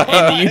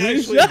I you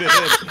actually did.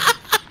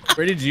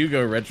 Where did you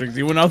go, Rectrixx?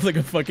 You went off like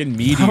a fucking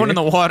meteor. I went in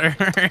the water.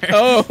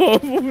 Oh,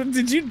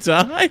 did you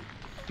die?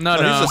 No,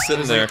 No, no. he's just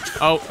sitting there.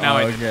 Oh, now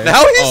I did. okay.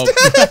 Now he's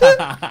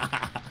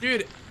Oh.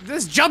 Dude,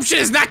 this jump shit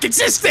is not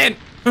consistent.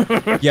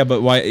 Yeah,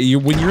 but why?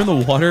 When you're in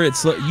the water,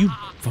 it's like you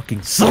fucking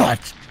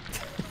slut.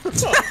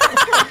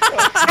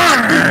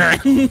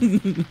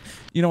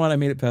 You know what? I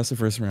made it past the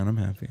first round. I'm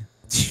happy.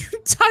 You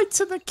tied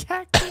to the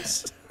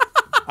cactus.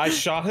 I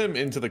shot him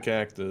into the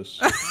cactus.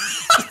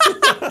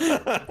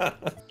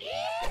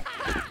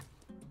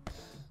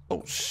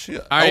 Oh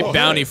shit. All right, Oh,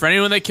 bounty. For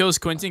anyone that kills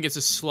Quentin gets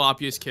the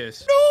sloppiest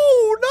kiss.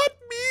 No, not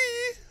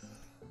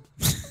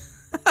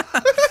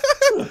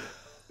me.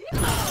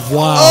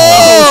 Wow.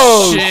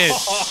 Oh shit.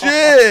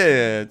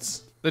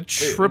 shit. The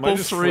triple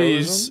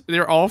freeze. Frozen?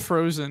 They're all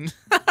frozen.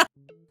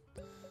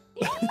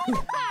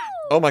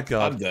 Oh my I'm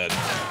god. dead.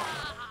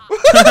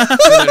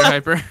 Later,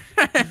 Hyper.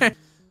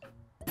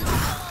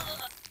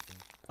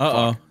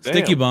 Uh-oh. Damn.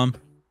 Sticky bomb.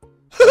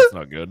 That's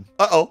not good.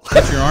 Uh-oh.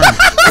 Hit your arm.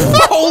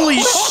 Holy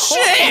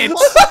shit!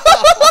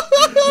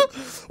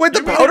 Wait,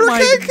 the powder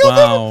keg killed him?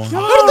 Wow.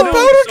 How did the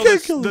powder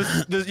keg kill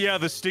him? Yeah,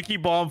 the sticky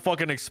bomb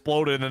fucking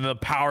exploded, and then the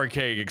power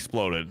keg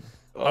exploded.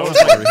 I Oh was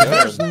my like, God.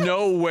 there's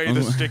no way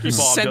the sticky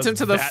bomb Sent does him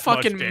to the that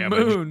fucking much damage.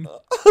 moon.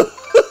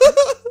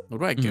 What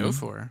do I go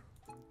for?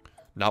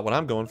 Not what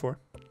I'm going for.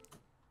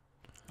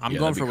 I'm Yeah,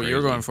 going that'd for be what you're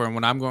crazy. going for, and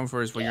what I'm going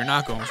for is what you're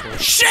not going for.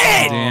 Shit!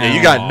 Damn. Yeah,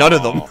 you got none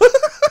of them.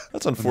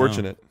 That's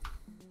unfortunate.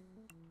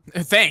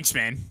 Thanks,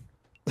 man.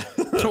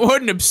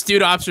 What an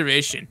astute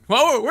observation.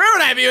 Whoa, where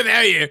would I be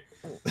without you?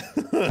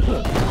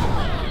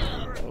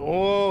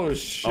 Oh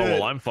shit. Oh,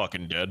 well, I'm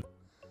fucking dead.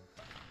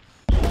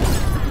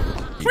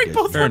 We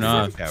both Fair went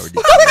enough. We both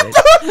went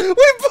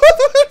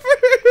for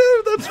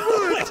him. That's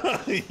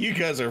right. You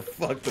guys are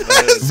fucked in the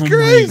That's head.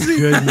 crazy.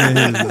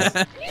 Goodness.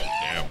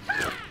 Damn.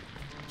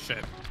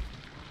 Shit.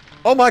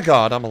 Oh my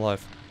god, I'm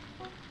alive.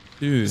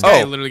 Dude. This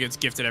guy Oh. literally gets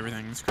gifted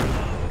everything. It's crazy.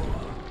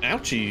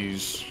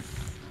 Ouchies.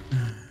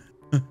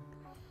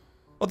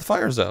 Oh, the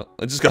fire's out.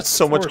 It just got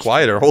so much course.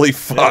 quieter. Holy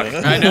fuck.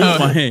 Yeah. I know.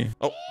 My.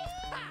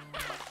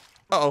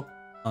 Uh-oh.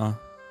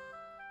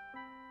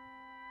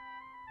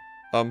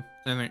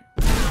 And like,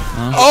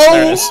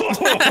 Oh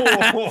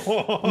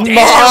damn,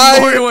 my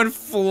Mori went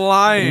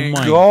flying. Oh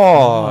my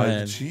god.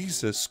 God.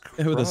 Jesus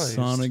With a Christ.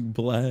 sonic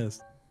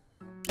blast.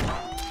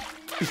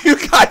 You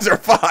guys are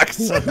fucked.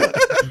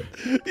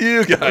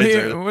 You guys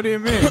are. What do you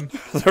mean?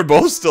 They're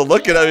both still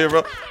looking at me,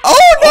 bro.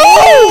 Oh no!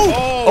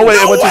 Oh, wait,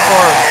 it went too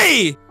far.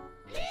 Hey!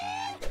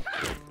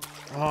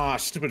 Ah,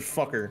 stupid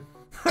fucker.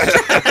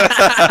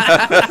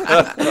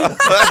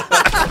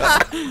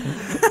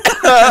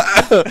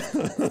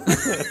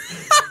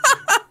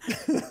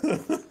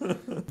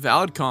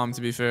 Valid calm,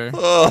 to be fair.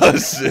 Oh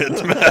shit,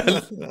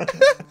 man.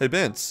 Hey,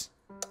 Vince.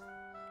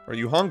 Are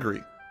you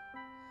hungry?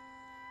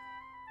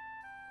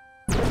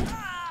 Yeah,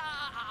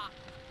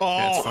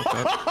 it's fucked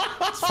up.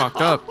 It's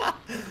fucked up.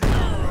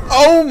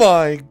 Oh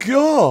my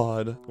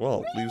god.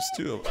 Well, leaves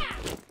two of them.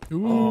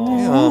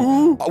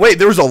 Ooh. Oh, wait,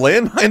 there was a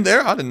landmine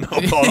there? I didn't know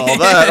about all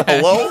that.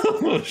 Hello?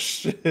 Oh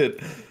shit.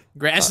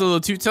 Grass a little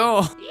too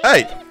tall.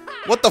 Hey,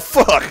 what the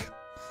fuck?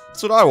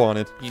 That's what I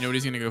wanted. You know what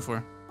he's gonna go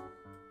for.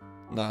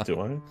 Nah, Do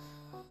I?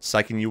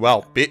 psyching you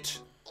out, bitch.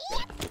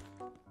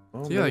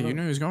 Oh, Yeah, no, you no.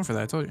 knew he was going for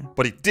that. I told you.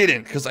 But he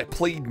didn't, because I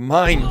played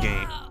mind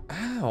game.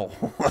 Ow.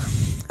 What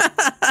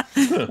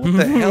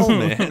the hell,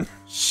 man?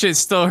 Shit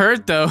still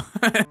hurt though.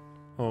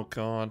 Oh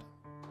god.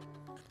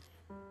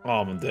 Oh,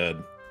 I'm dead.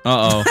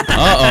 Uh-oh.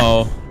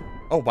 Uh-oh.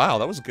 Oh wow,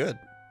 that was good.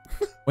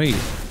 Wait.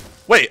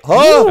 Wait,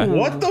 huh?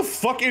 What the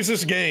fuck is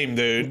this game,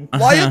 dude?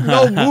 Why had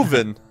no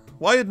moving?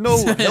 Why had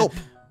no help?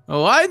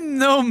 Oh, I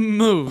no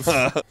move.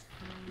 Oh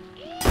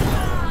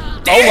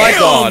my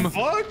god.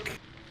 Fuck?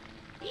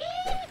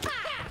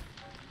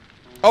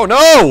 Oh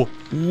no!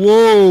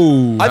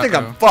 Whoa. I think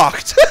I'm Uh-oh.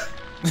 fucked.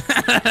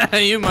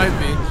 You might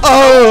be.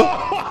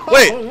 Oh!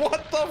 Wait,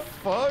 What the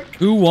fuck?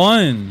 Who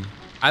won?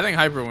 I think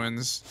Hyper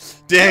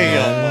wins.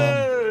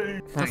 damn.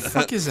 What the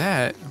fuck is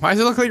that? Why does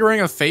it look like you're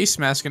wearing a face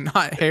mask and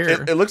not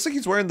hair? It looks like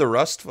he's wearing the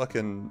rust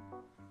fucking...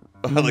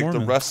 like the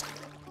Mormon. rust...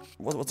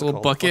 What's it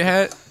Little called? bucket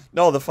hat.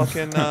 No, the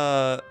fucking,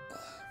 No,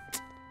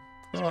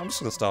 I'm just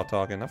gonna stop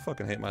talking. I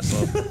fucking hate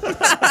myself.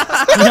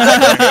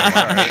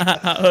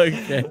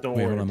 Okay. Don't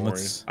Wait, worry, hold on, Mori.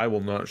 let's- I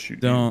will not shoot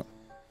Don't.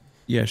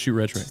 Yeah, shoot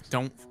Rectrixx.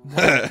 Don't.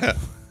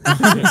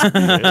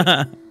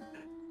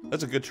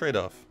 That's a good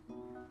trade-off.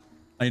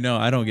 I know,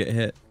 I don't get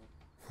hit.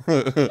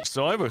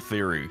 So I have a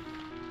theory.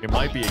 It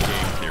might be a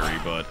game theory,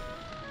 but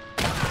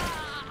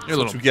You're a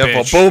little You get for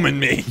bitch. booming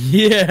me.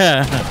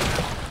 Yeah.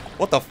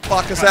 What the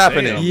fuck is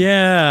happening? damn.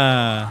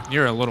 Yeah.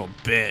 You're a little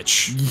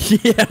bitch.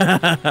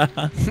 Yeah.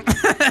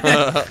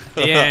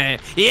 Yeah.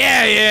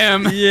 Yeah, I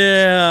am.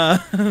 Yeah.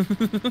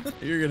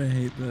 You're gonna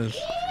hate this.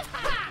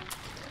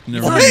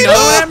 Never You mind.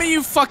 know at me,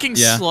 you fucking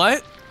Yeah.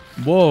 slut.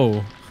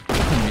 Whoa.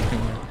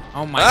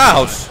 Oh my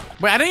Ouch. god.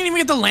 Wait, I didn't even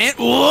get the land.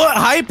 What?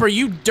 Hyper,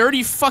 you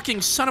dirty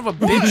fucking son of a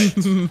bitch.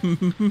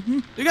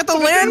 You got the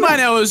landmine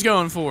I was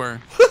going for.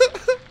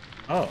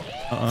 Oh.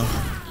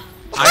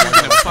 I'm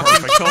gonna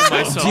fucking kill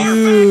myself.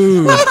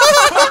 Dude.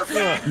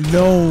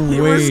 No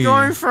He way. was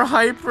going for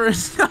Hyper,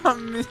 it's not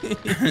me.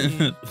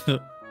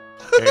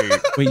 hey,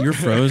 Wait, you're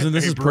frozen?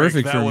 This hey, is Brick,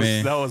 perfect that for was,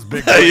 me. That was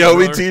big. Hey, yo,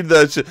 we brother. teamed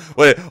that shit.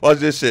 Wait, watch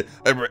this shit.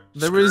 Hey, bro.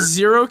 There was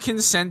zero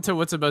consent to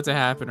what's about to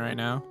happen right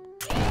now.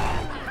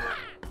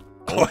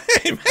 Oh,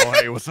 hey, man. Oh,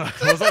 hey, what's up?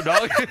 What's up,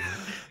 dog?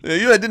 Yeah,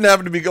 you didn't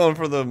happen to be going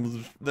for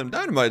them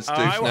dynamite sticks.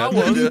 I now,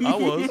 was. did you? I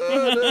was.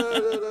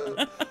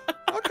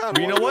 I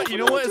kinda You know wanna what? go You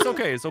for know what? that It's too.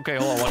 okay. It's okay.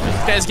 Hold on. Watch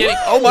this. Guys, getting.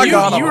 Oh my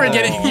God, You I'm- were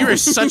getting. You were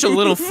such a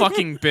little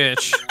fucking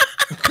bitch.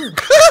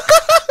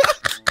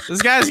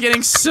 This guy's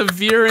getting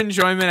severe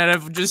enjoyment out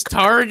of just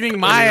targeting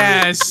my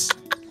ass.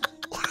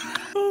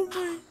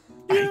 I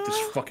hate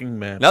this fucking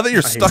man. Now that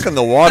you're stuck in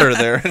the water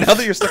there. Now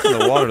that you're stuck in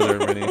the water there,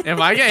 Vinny. If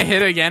I get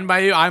hit again by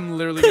you, I'm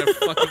literally gonna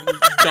fucking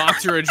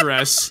doctor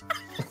address.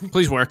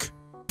 Please work.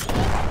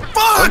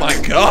 Oh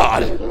my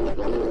god.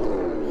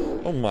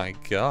 Oh my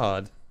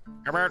god.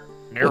 What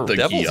The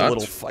devil's a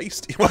little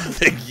feisty. What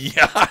the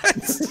yacht?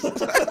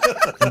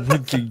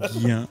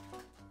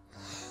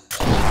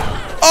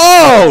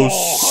 Oh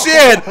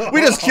shit!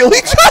 We just killed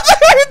each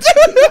other,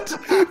 dude!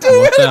 Dude,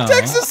 we had a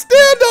Texas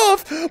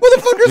standoff!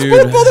 Motherfuckers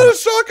both pulled out a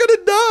shotgun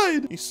and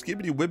died! He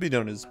skibbity wibbity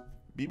on his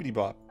beebity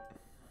bop.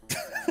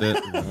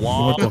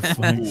 What the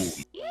fuck?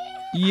 He's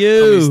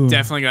Yo.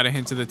 definitely got a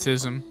hint of the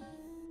tism.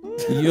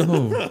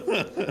 Yo.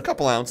 A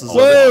couple ounces of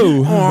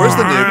Whoa. it. Where's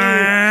the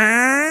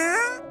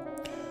nuke?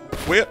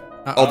 Wait.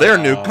 Oh, they're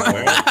nuke.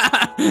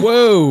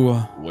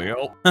 Whoa.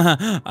 Well,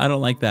 I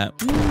don't like that.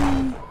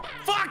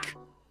 fuck!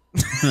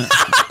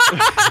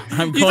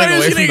 I'm You going thought he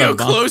was away gonna from go that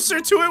bomb. closer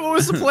to it? What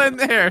was the plan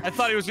there? I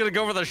thought he was gonna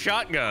go for the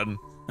shotgun.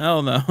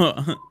 Hell no.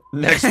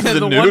 Next to the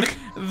nuke.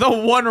 the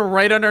one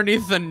right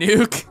underneath the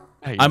nuke.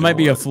 I might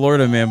be a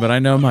Florida man, but I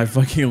know my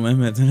fucking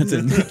limits, and it's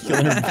a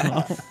nuclear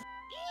bomb.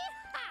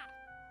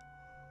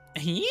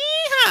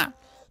 Yeah.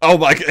 Oh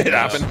my god, it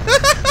happened.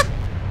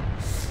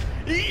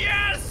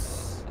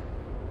 Yes!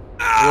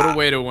 What a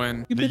way to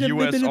win. The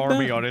U.S.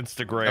 Army on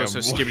Instagram. That was a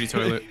skibbity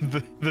toilet.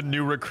 the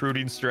new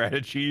recruiting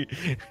strategy.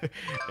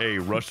 Hey,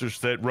 Russia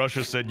said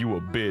you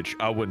a bitch.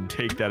 I wouldn't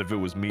take that if it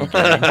was me. He's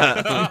not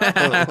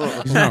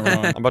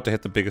wrong. I'm about to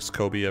hit the biggest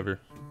Kobe ever.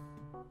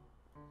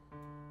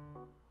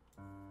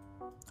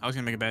 I was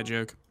gonna make a bad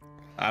joke.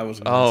 I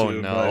was. Oh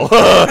Too, no.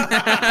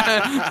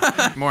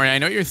 Maury, I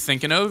know what you're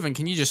thinking of, and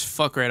can you just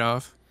fuck right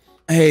off?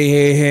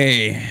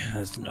 Hey.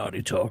 That's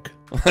naughty talk.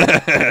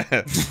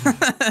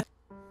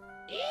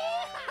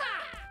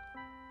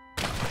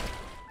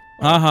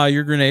 Haha,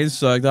 your grenades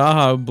sucked.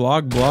 Haha,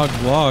 block.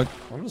 I'm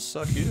gonna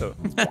suck you.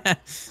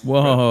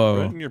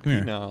 Whoa. Right in your Come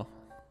here. penile.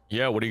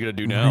 Yeah, what are you gonna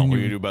do now? What are you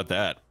gonna do about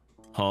that?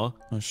 Huh?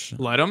 Oh, shit.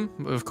 Let him,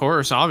 of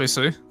course,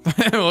 obviously.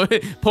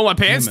 Pull my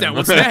pants down.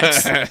 What's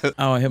next?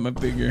 Oh, I hit my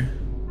finger.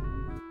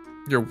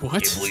 Your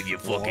what? Can't believe you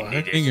fucking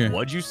did Finger. it.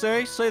 What'd you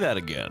say? Say that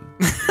again.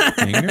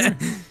 Finger?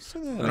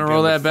 I'm gonna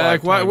roll that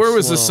back. Where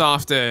was the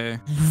soft A?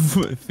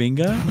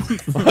 Finger?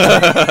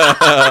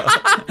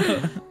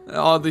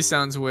 Oddly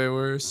sounds way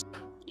worse.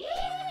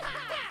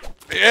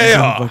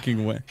 Yeah.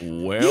 Fucking way.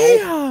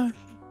 Well,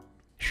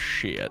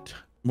 shit.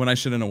 When I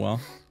shit in a well.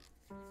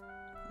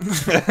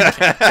 He's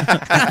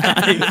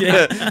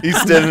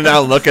standing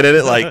out looking at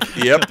it like,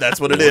 yep, that's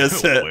what it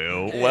is.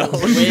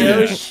 Well,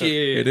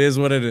 Shit. It is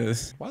what it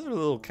is. Why is there a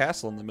little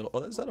castle in the middle? Oh,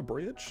 is that a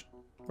bridge?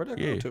 Where'd that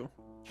go Yeah. to?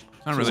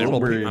 Not really. a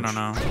little I don't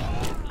know.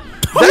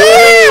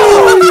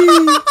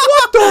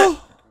 What the?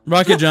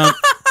 Rocket jump.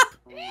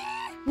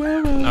 Oh,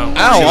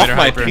 Ow, see you off later,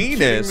 my Hyper.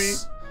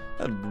 penis.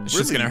 That It's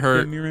just really- gonna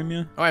hurt.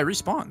 Ramya? Oh, I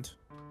respawned.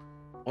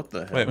 What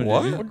the hell? Wait, What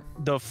what? did you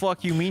the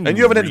fuck you mean? And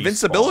you have an respawn?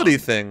 invincibility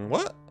thing.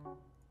 What?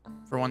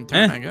 For one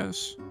turn, Eh. I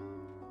guess.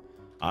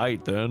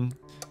 Aight then.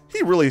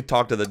 He really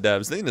talked to the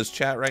devs. They in this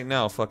chat right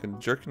now, fucking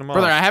jerking them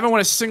Brother, off. I haven't won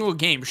a single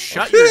game.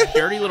 Shut your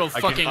dirty little I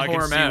fucking can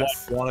whore see mouth.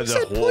 why one of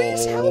said,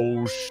 "Please help." the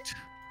host.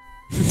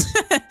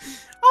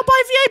 I'll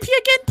buy VIP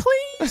again,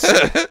 please.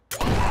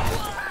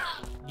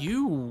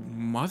 You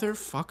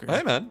motherfucker.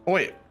 Hey, man. Oh,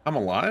 wait, I'm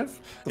alive?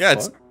 The Yeah,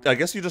 fuck? I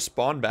guess you just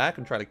spawn back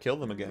and try to kill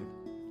them again.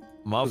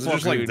 Is it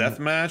just like Motherfucker.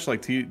 deathmatch,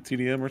 like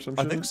TDM or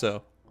something? I think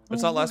so.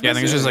 It's not last. Yeah, I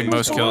think it's just like season.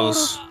 most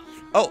kills.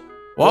 Oh,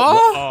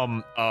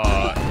 What?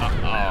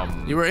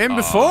 You were in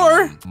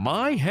before.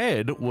 My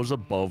head was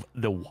above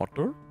the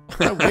water.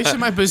 I wasted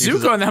my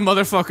bazooka on that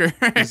motherfucker.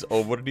 he's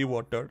over the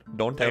water.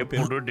 Don't help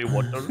him. Under the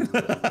water.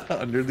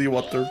 Under the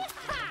water.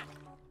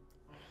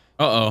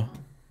 Uh-oh.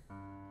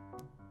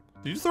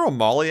 Did you throw a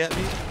molly at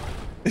me?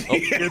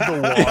 In the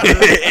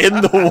water. In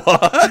the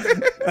water?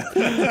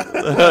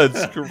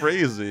 That's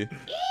crazy.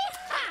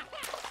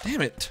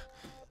 Damn it.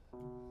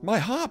 My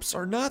hops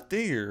are not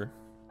there.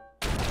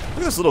 Look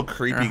at this little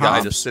creepy Your guy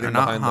hops just sitting are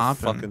not behind the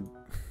hopping. fucking...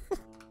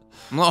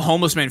 I'm a little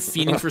homeless man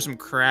feeding for some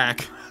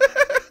crack.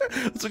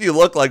 That's what you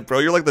look like, bro.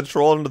 You're like the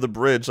troll under the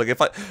bridge. Like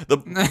if I...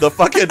 The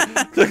fucking...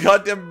 The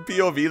goddamn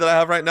POV that I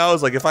have right now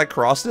is like if I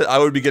crossed it, I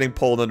would be getting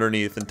pulled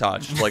underneath and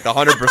touched. Like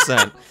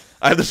 100%.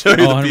 I have to show you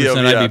the 100%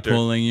 POV I'd after. be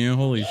pulling you.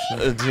 Holy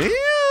shit. Damn.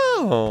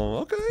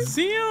 Okay.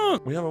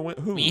 Damn. We have a win.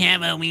 Who? We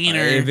have a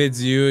wiener. If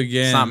it's you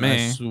again, It's not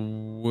me. I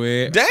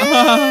swear.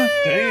 Damn.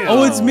 Damn.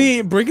 Oh, it's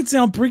me. Break it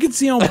down. Break it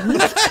down.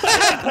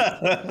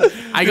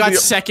 I got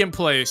second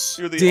place.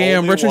 You're the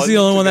Damn, only Rectrixx the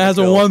only to one that get has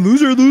a killed. one.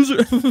 Loser.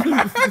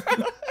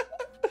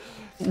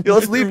 Yo,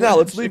 let's leave now.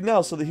 Let's leave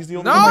now so that he's the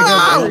only No!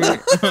 one.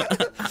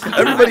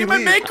 Everybody My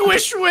leave.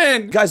 Make-A-Wish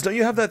win. Guys, don't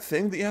you have that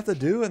thing that you have to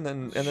do and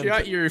then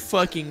Shut your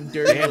fucking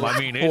dirty Damn, I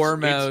mean, whore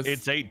mouth.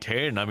 it's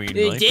 8:10. I mean,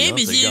 The like, game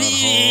you know, is they got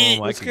in.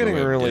 home. I It's could getting go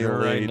have really dinner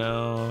right late.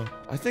 now.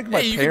 I think my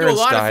Hey, you can do a parents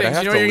lot of died. I things.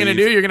 have You know what to you're gonna leave.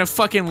 do? You're gonna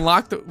fucking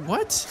lock the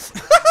what?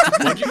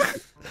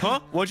 Huh?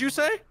 What'd you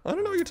say? I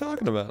don't know what you're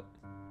talking about.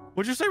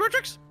 What'd you say,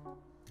 Rectrixx?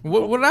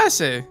 What did I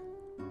say?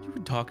 You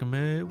were talking,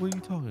 man. What are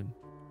you talking?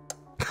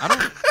 I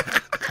don't.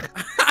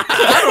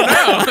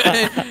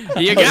 I don't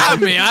know. You got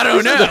me. I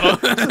don't know.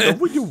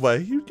 What are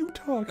you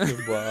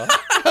talking about?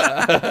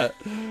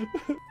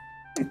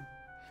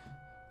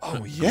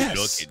 Oh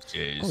yes.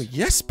 Oh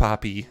yes,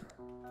 Poppy.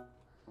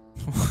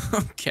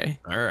 Okay.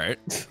 All right.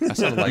 I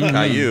sounded like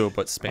Caillou,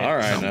 but Spanish. All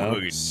right, now.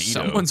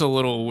 Someone's a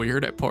little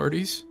weird at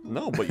parties.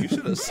 No, but you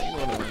should have seen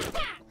one of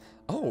them.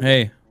 Oh.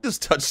 Hey,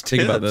 Just touched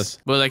think about tips. this.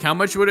 But like, how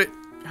much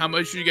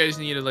do you guys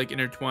need to like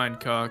intertwine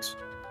cocks?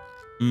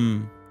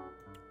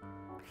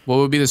 What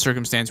would be the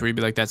circumstance where you'd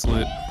be like, that's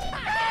lit?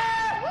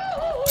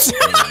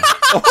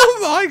 Oh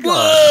my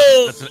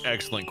god. That's an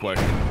excellent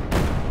question.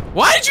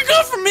 Why did you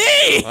go for me?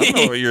 I don't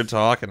know what you're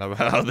talking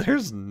about.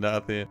 There's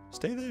nothing.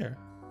 Stay there.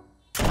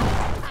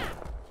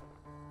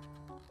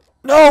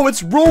 No,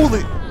 it's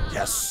rolling.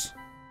 Yes.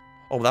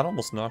 Oh, that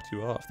almost knocked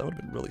you off. That would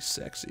have been really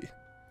sexy.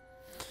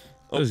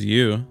 That was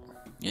you.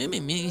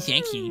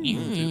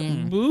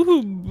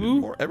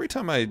 Every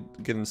time I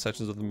get in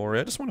sessions with the Mori,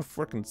 I just want to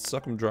freaking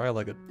suck them dry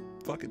like a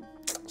fucking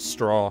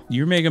straw.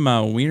 You're making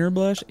my wiener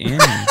blush and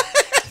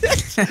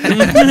Vinny,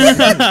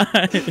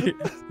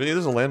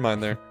 there's a landmine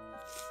there.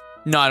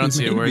 No, I don't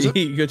see it. Where is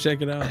it? Go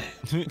check it out.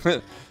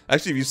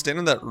 Actually, if you stand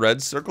in that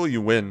red circle,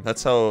 you win.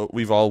 That's how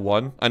we've all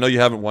won. I know you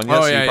haven't won yet,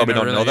 Oh, so yeah, you probably no,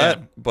 don't really, know that,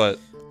 yeah. but...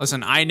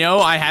 Listen, I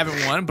know I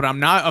haven't won, but I'm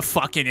not a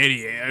fucking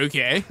idiot,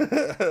 okay? I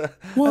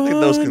think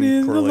those can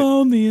is the correlate.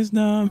 loneliest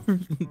number?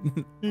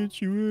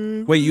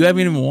 Wait, you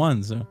haven't even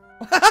won, so. You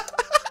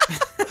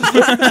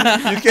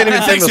can't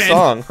even sing the Thanks,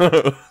 song.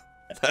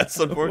 That's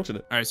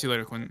unfortunate. Alright, see you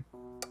later, Quentin.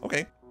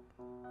 Okay.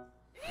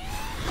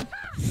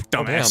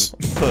 Dumbass.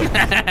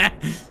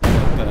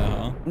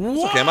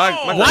 It's okay, my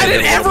Why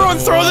did everyone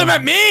throw them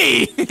at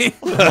me?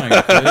 Oh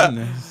my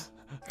goodness.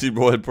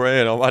 D-boy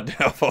praying on my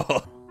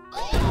downfall.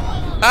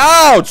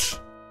 Ouch!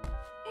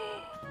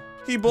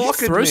 He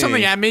blocked me. Throw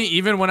something at me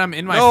even when I'm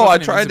in my No, I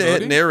fucking tried to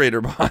hit invisibility? narrator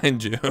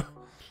behind you.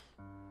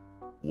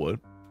 What?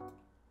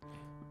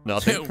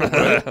 Nothing. Who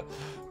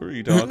are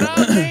you talking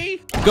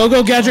about?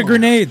 Go, gadget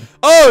grenade.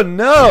 Oh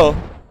no!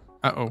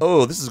 Uh-oh.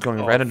 Oh, this is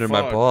going right under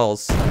my fuck.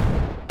 balls.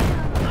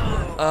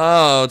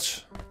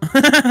 Ouch.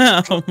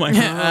 Oh my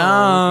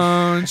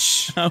god.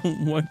 Ouch.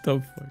 What the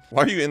fuck?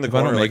 Why are you in the If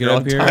I corner don't like make it you're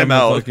on up here, I'm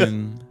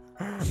timeout?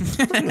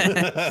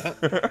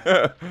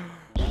 fucking...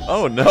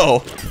 Oh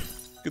no.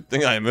 Good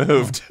thing I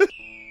moved.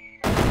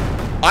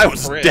 I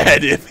was Frick.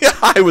 dead.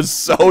 I was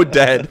so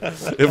dead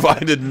if I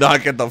did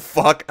not get the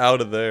fuck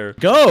out of there.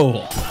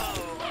 Go.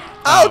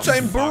 Ouch,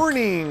 I'm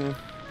burning.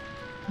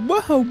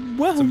 Whoa,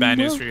 whoa. Some bad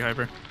news for you,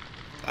 Hyper.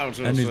 I was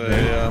gonna That say,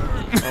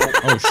 needs yeah.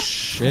 Oh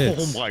shit.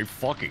 Oh my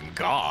fucking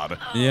god.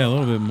 Yeah, a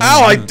little bit more.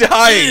 Ow, I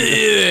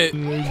died.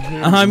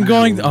 I'm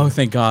going. Oh,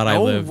 thank God, I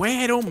Oh, live. way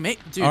I don't make.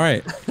 Dude, All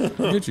right,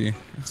 Gucci.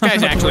 this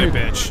guy's actually a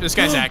bitch. This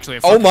guy's actually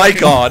a Oh fucking my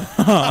god.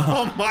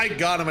 Oh my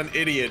god, I'm an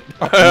idiot.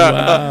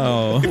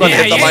 Wow. You might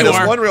Yeah, hit the you minus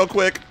are. one real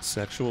quick.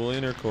 Sexual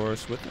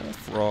intercourse with a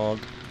frog.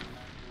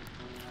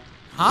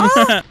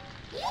 Huh?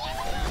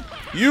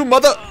 You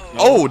mother.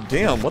 Oh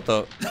damn! What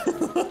the?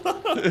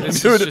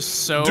 This Dude, is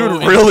just so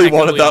dude really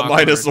wanted that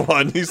impeccably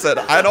awkward. -1. He said,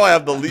 "I know I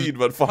have the lead,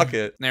 but fuck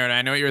it." Narrator,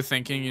 I know what you're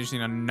thinking. You just need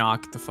to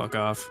knock the fuck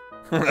off.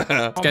 Oh This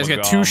guy's my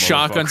got God, 2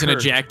 shotguns and a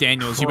motherfucker. Jack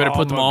Daniels. You better Oh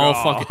put them my all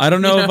God. fucking. I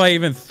don't know if I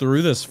even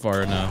threw this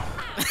far enough.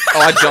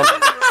 I jumped.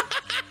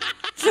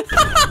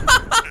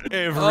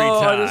 Every Oh,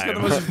 I time. just got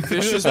the most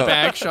vicious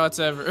back shots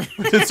ever.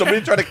 Did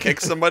somebody try to kick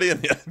somebody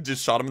and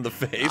just shot him in the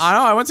face? I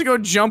know. I went to go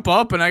jump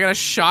up and I got a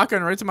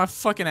shotgun right to my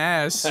fucking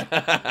ass. Give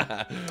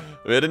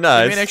Very me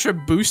nice. an extra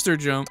booster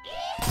jump.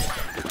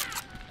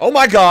 Oh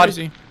my god!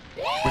 Crazy.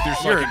 With your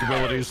psychic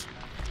abilities.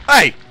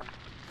 Hey! Get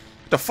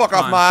the fuck Come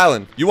off on. my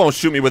island. You won't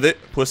shoot me with it,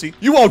 pussy.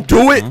 You won't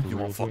do it! You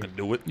won't fucking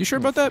do it. You sure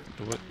about that?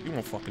 Do it. You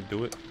won't fucking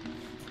do it.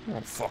 You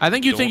won't fucking I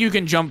think you do think it. you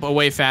can jump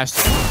away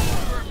faster.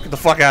 Get the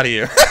fuck out of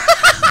here.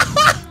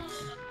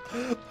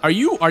 Are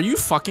you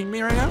fucking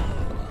me right now?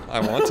 I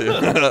want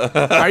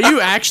to. Are you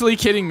actually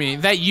kidding me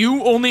that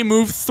you only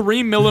move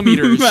 3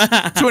 millimeters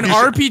to an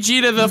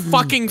RPG to the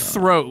fucking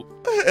throat?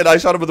 And I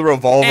shot him with a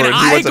revolver And and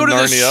he I went to go to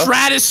the Narnia.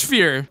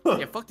 stratosphere.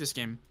 Yeah, fuck this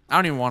game. I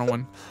don't even want to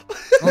win.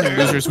 Only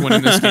losers win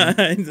in this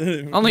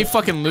game. Only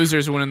fucking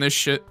losers win in this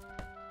shit.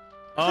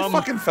 I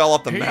fucking fell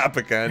off the map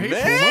again,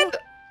 man.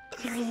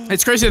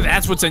 It's crazy that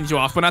that's what sends you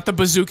off, but not the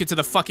bazooka to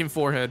the fucking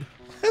forehead.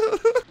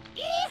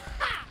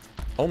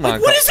 Oh my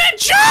god. What is that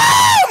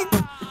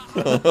jump?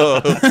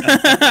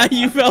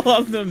 You fell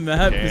off the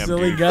map, you Damn,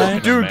 silly dude. guy.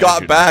 Dude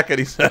got back and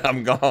he said,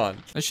 I'm gone.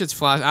 That shit's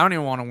flash. I don't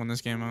even want to win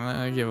this game.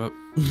 I give up.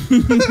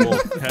 Well,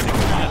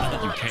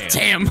 technically, you can't.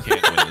 Damn. You can't win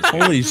this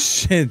game. Holy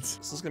shit.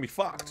 This is gonna be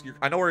fucked.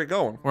 I know where you're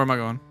going. Where am I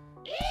going?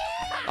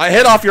 I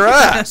hit off your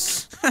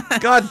ass.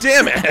 God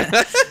damn it.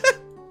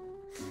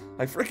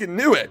 I freaking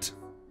knew it.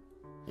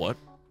 What?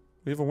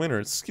 We have a winner.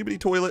 It's Skibidi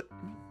Toilet.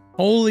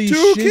 Holy 2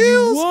 shit.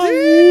 kills, What?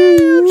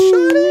 dude.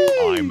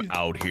 Shotty. I'm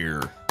out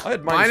here. I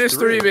had Minus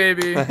 3,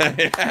 baby.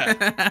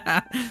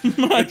 Yeah.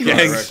 My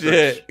Gang God.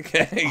 shit.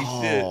 Gang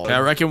shit. Okay, I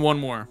reckon one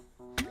more.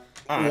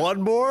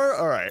 One more?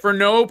 All right. For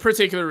no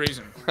particular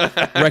reason.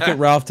 Wreck-It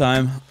Ralph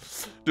time.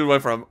 Dude,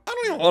 went from, I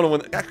don't even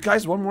want to win.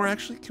 Guys, one more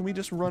actually. Can we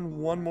just run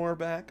one more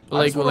back? I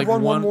Like, just wanna like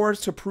run one one- more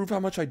to prove how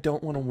much I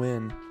don't want to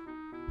win.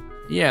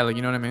 Yeah, like,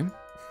 you know what I mean?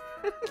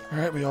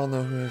 Alright, we all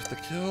know who has the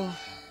kill.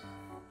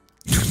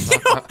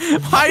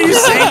 Why are you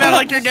saying that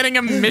like you're getting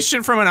a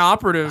mission from an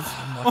operative?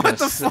 What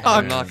the fuck?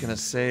 I'm not gonna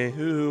say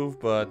who,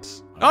 but...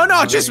 Oh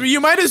no, just you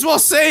might as well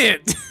say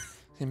it.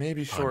 He may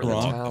be short in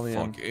Lock the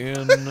Italian. fuck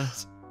in.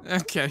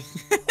 Okay.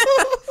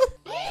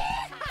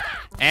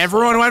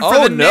 Everyone went for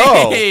Oh, the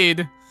no.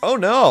 nade. Oh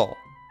no!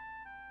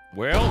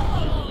 Well,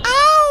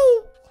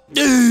 Ow!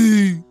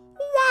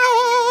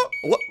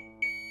 What?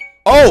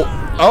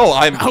 Oh! Oh,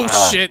 I'm...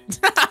 Oh shit.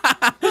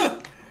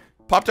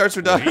 Pop-Tarts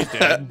are done. he's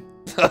dead.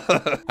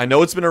 I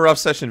know it's been a rough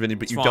session, Vinny,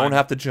 but It's you fine. don't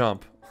have to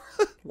jump.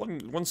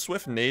 one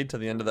swift nade to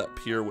the end of that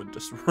pier would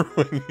just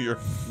ruin your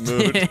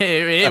mood.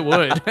 It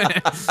would.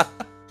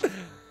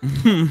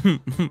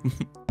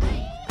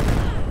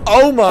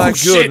 Oh my Oh,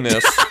 shit.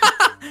 goodness!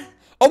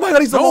 Oh my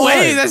god, he's No alive!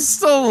 way, that's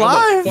still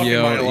alive. fuck? Am I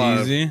Yo, alive?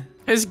 easy.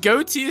 His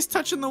goatee is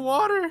touching the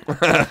water.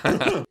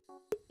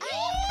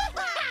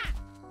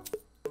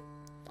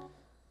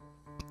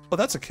 Oh,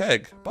 that's a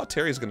keg. I thought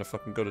Terry's gonna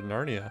fucking go to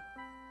Narnia.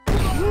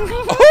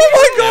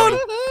 Oh my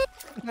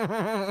god!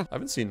 I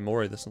haven't seen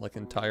Mori this in like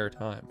entire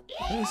time.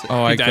 What is it?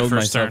 Oh, I died killed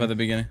first myself turn. at the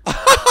beginning.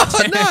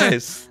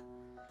 Nice!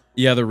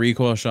 Yeah, the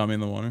recoil shot me in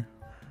the water.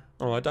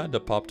 Oh, I died to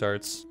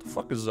Pop-Tarts. The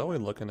fuck is Zoe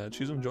looking at?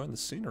 She's enjoying the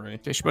scenery.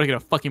 Okay, she better get a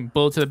fucking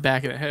bullet to the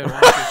back of the head.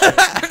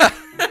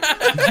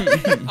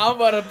 I'm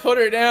about to put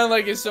her down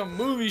like it's some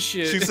movie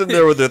shit. She's sitting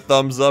there with her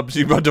thumbs up.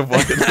 She's about to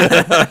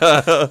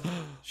fucking...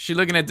 She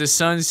looking at the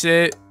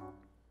sunset.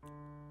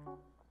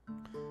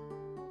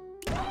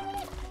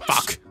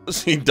 Fuck.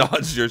 She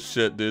dodged your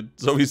shit, dude.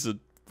 Zoe's a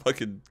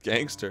fucking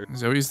gangster.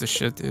 Zoe's the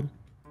shit, dude.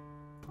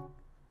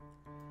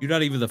 You're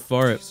not even the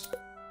forest.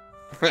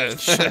 Shut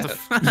the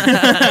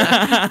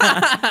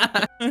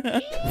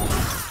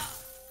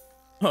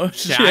Oh Yeah,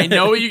 shit! I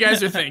know what you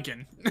guys are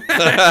thinking.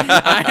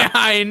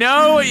 I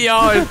know what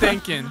y'all are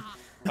thinking.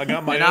 I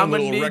got my And own I'm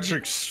gonna little need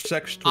Rectrixx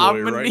sex toy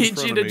I'm gonna right in need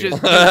front you of to me.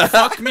 just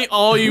fuck me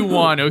all you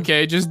want,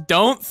 okay? Just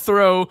don't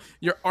throw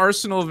your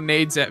arsenal of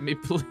nades at me,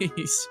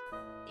 please.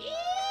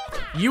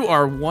 You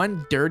are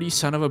one dirty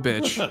son of a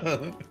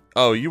bitch.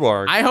 Oh, you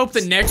are. I hope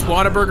the next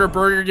Whataburger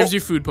burger gives you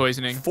food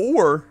poisoning.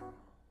 4.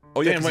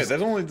 Oh yeah, Damn, 'cause wait,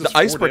 that's only the just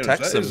ice 4 damage.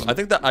 protects That him. is- I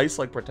think the ice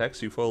like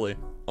protects you fully,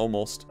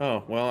 almost.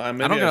 Oh, well,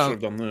 maybe don't I know.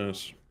 should have done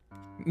this.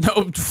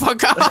 No,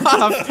 fuck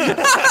off.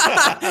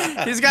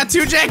 He's got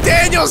 2 Jack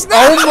Daniels. No!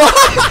 Oh my!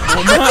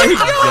 Oh my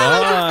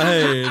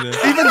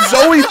god! Even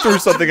Zoe threw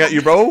something at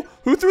you, bro.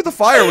 Who threw the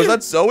fire? Was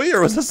that Zoe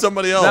or was that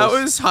somebody else? That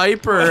was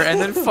Hyper,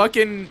 and then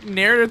fucking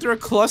Narrator threw a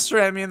cluster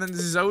at me, and then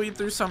Zoe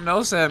threw something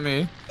else at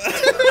me.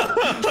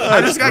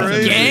 I just got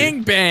crazy.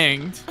 gang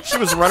banged. She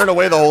was running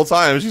away the whole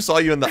time. She saw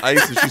you in the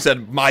ice and she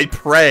said, "My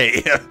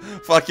prey."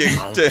 Fucking.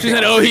 She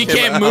said, "Oh, he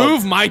can't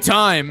move. My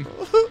time."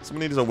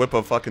 Somebody needs to whip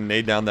a fucking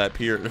nade down that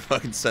pier to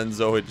fucking send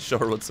Zoe to show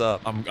her what's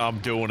up. I'm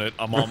doing it.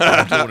 I'm doing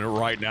it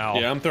right now.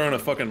 Yeah, I'm throwing a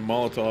fucking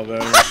Molotov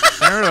at her.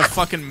 Send her to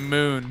fucking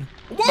moon.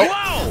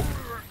 Whoa!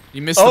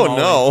 You missed the Oh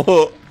volley.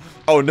 no.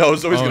 Oh no,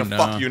 Zoe's Oh, gonna no.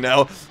 fuck you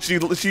now.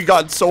 She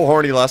got so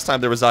horny last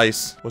time there was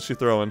ice. What's she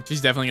throwing? She's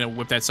definitely gonna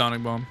whip that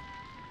sonic bomb.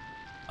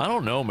 I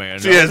don't know, man.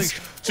 She I don't is.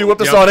 think- She whipped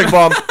the Yep. sonic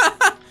bomb.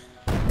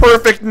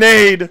 Perfect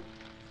nade.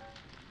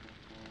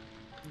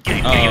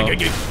 Oh.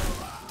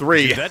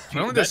 3. That,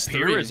 Only that does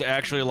pier 3. is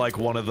actually like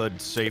one of the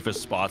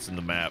safest spots in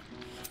the map.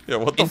 Yeah,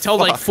 what the Until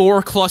fuck? like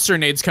 4 cluster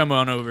nades come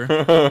on over.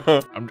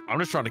 I'm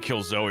just trying to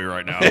kill Zoe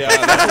right now.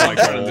 Yeah, that's what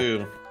I'm trying to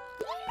do.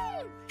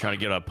 Trying to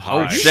get up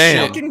high. shit.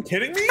 Damn. Fucking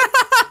kidding me?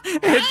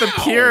 Hit the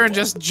pier and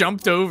just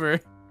jumped over.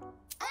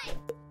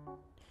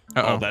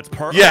 Oh, Uh-oh. that's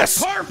perfect.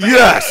 Yes. Perfect.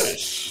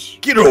 Yes.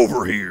 Get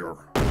over here.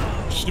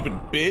 Stupid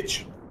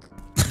bitch.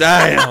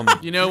 Damn.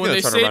 You know, when You're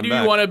they gonna try to say, run do you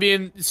back. want to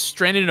be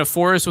stranded in a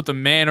forest with a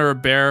man or a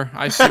bear?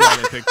 I see why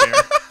they picked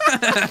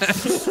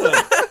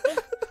bear.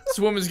 This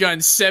woman's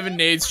gotten 7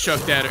 nades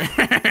chucked at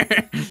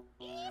her.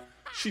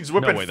 She's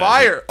whipping way that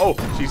fire. Oh,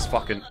 she's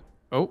fucking.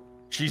 Oh,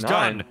 She's 9.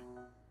 done.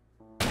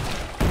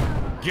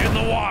 Get in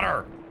the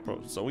water.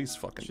 Bro, Zoe's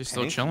fucking. she's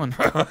still tanky. chilling.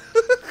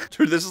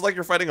 Dude, this is like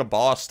you're fighting a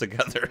boss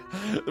together.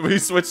 We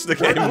switched the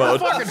game We're mode.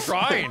 fucking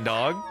trying,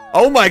 dog.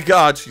 Oh my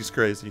god, she's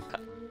crazy.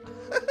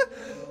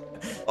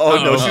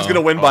 Oh no, she's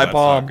gonna win by that's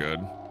bomb. Not good.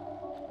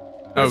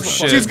 Oh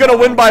shit. She's gonna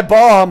win by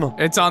bomb.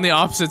 It's on the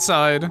opposite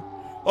side.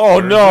 Oh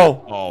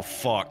no. Oh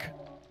fuck.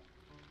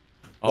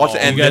 Watch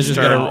the end You guys this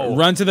just turn. gotta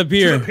run to the To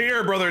pier. the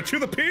pier, brother. To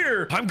the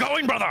pier. I'm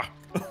going, brother.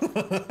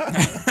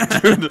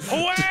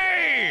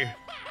 Away!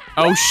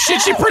 Oh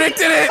shit, she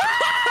predicted it!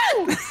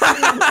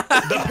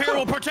 The pier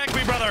will protect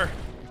me, brother.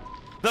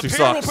 The She pier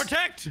sucks. will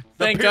protect. The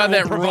Thank pier God will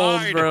that rolled,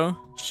 provide. bro.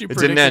 She It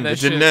predicted didn't end. that It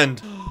didn't shit.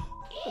 end.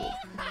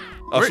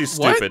 Oh, Wait, she's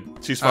what?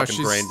 stupid. She's Oh, fucking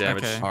she's- brain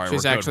damage. okay. All right,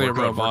 She's we're good, actually we're a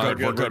good, robot. We're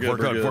good, we're good, We're we're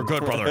good,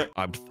 good, we're brother.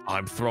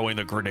 I'm throwing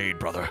the grenade,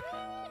 brother.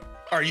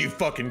 Are you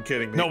fucking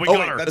kidding me? No, we Oh,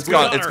 got her. it's We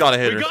got- got it's her. gotta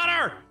hit her. We got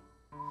her.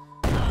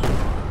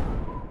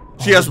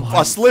 She has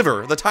a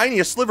sliver, the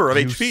tiniest sliver of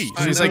HP.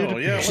 She's I like, know,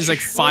 yeah, she's what like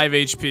the 5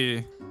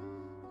 HP.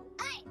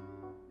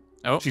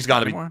 Oh, She's got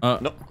to be. more.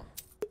 Nope.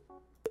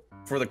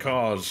 For the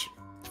cause.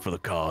 For the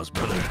cause,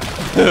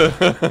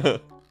 brother.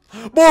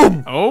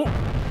 Boom! Oh,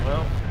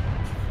 Well,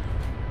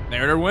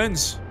 Narrator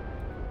wins.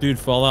 Dude,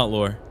 Fallout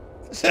lore.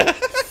 That's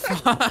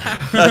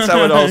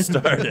how it all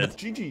started.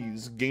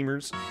 GG's,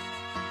 gamers.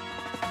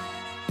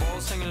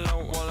 Balls hanging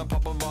low while I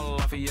pop a bottle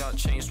off of your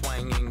chain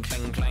swinging,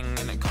 clang clang,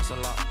 and it costs a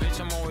lot. Bitch,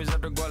 I'm always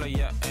at the guala,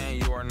 yeah,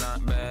 and you are not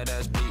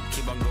badass beat.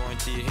 Keep on going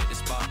till you hit the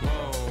spot.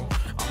 Whoa,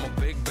 I'm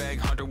a big bag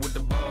hunter with the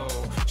bow.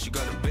 She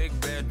got a big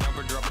bed,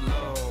 never drop it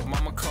low.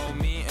 Mama called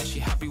me and she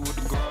happy with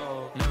the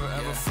grow. Never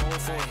ever fall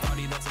for a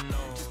body that's a no.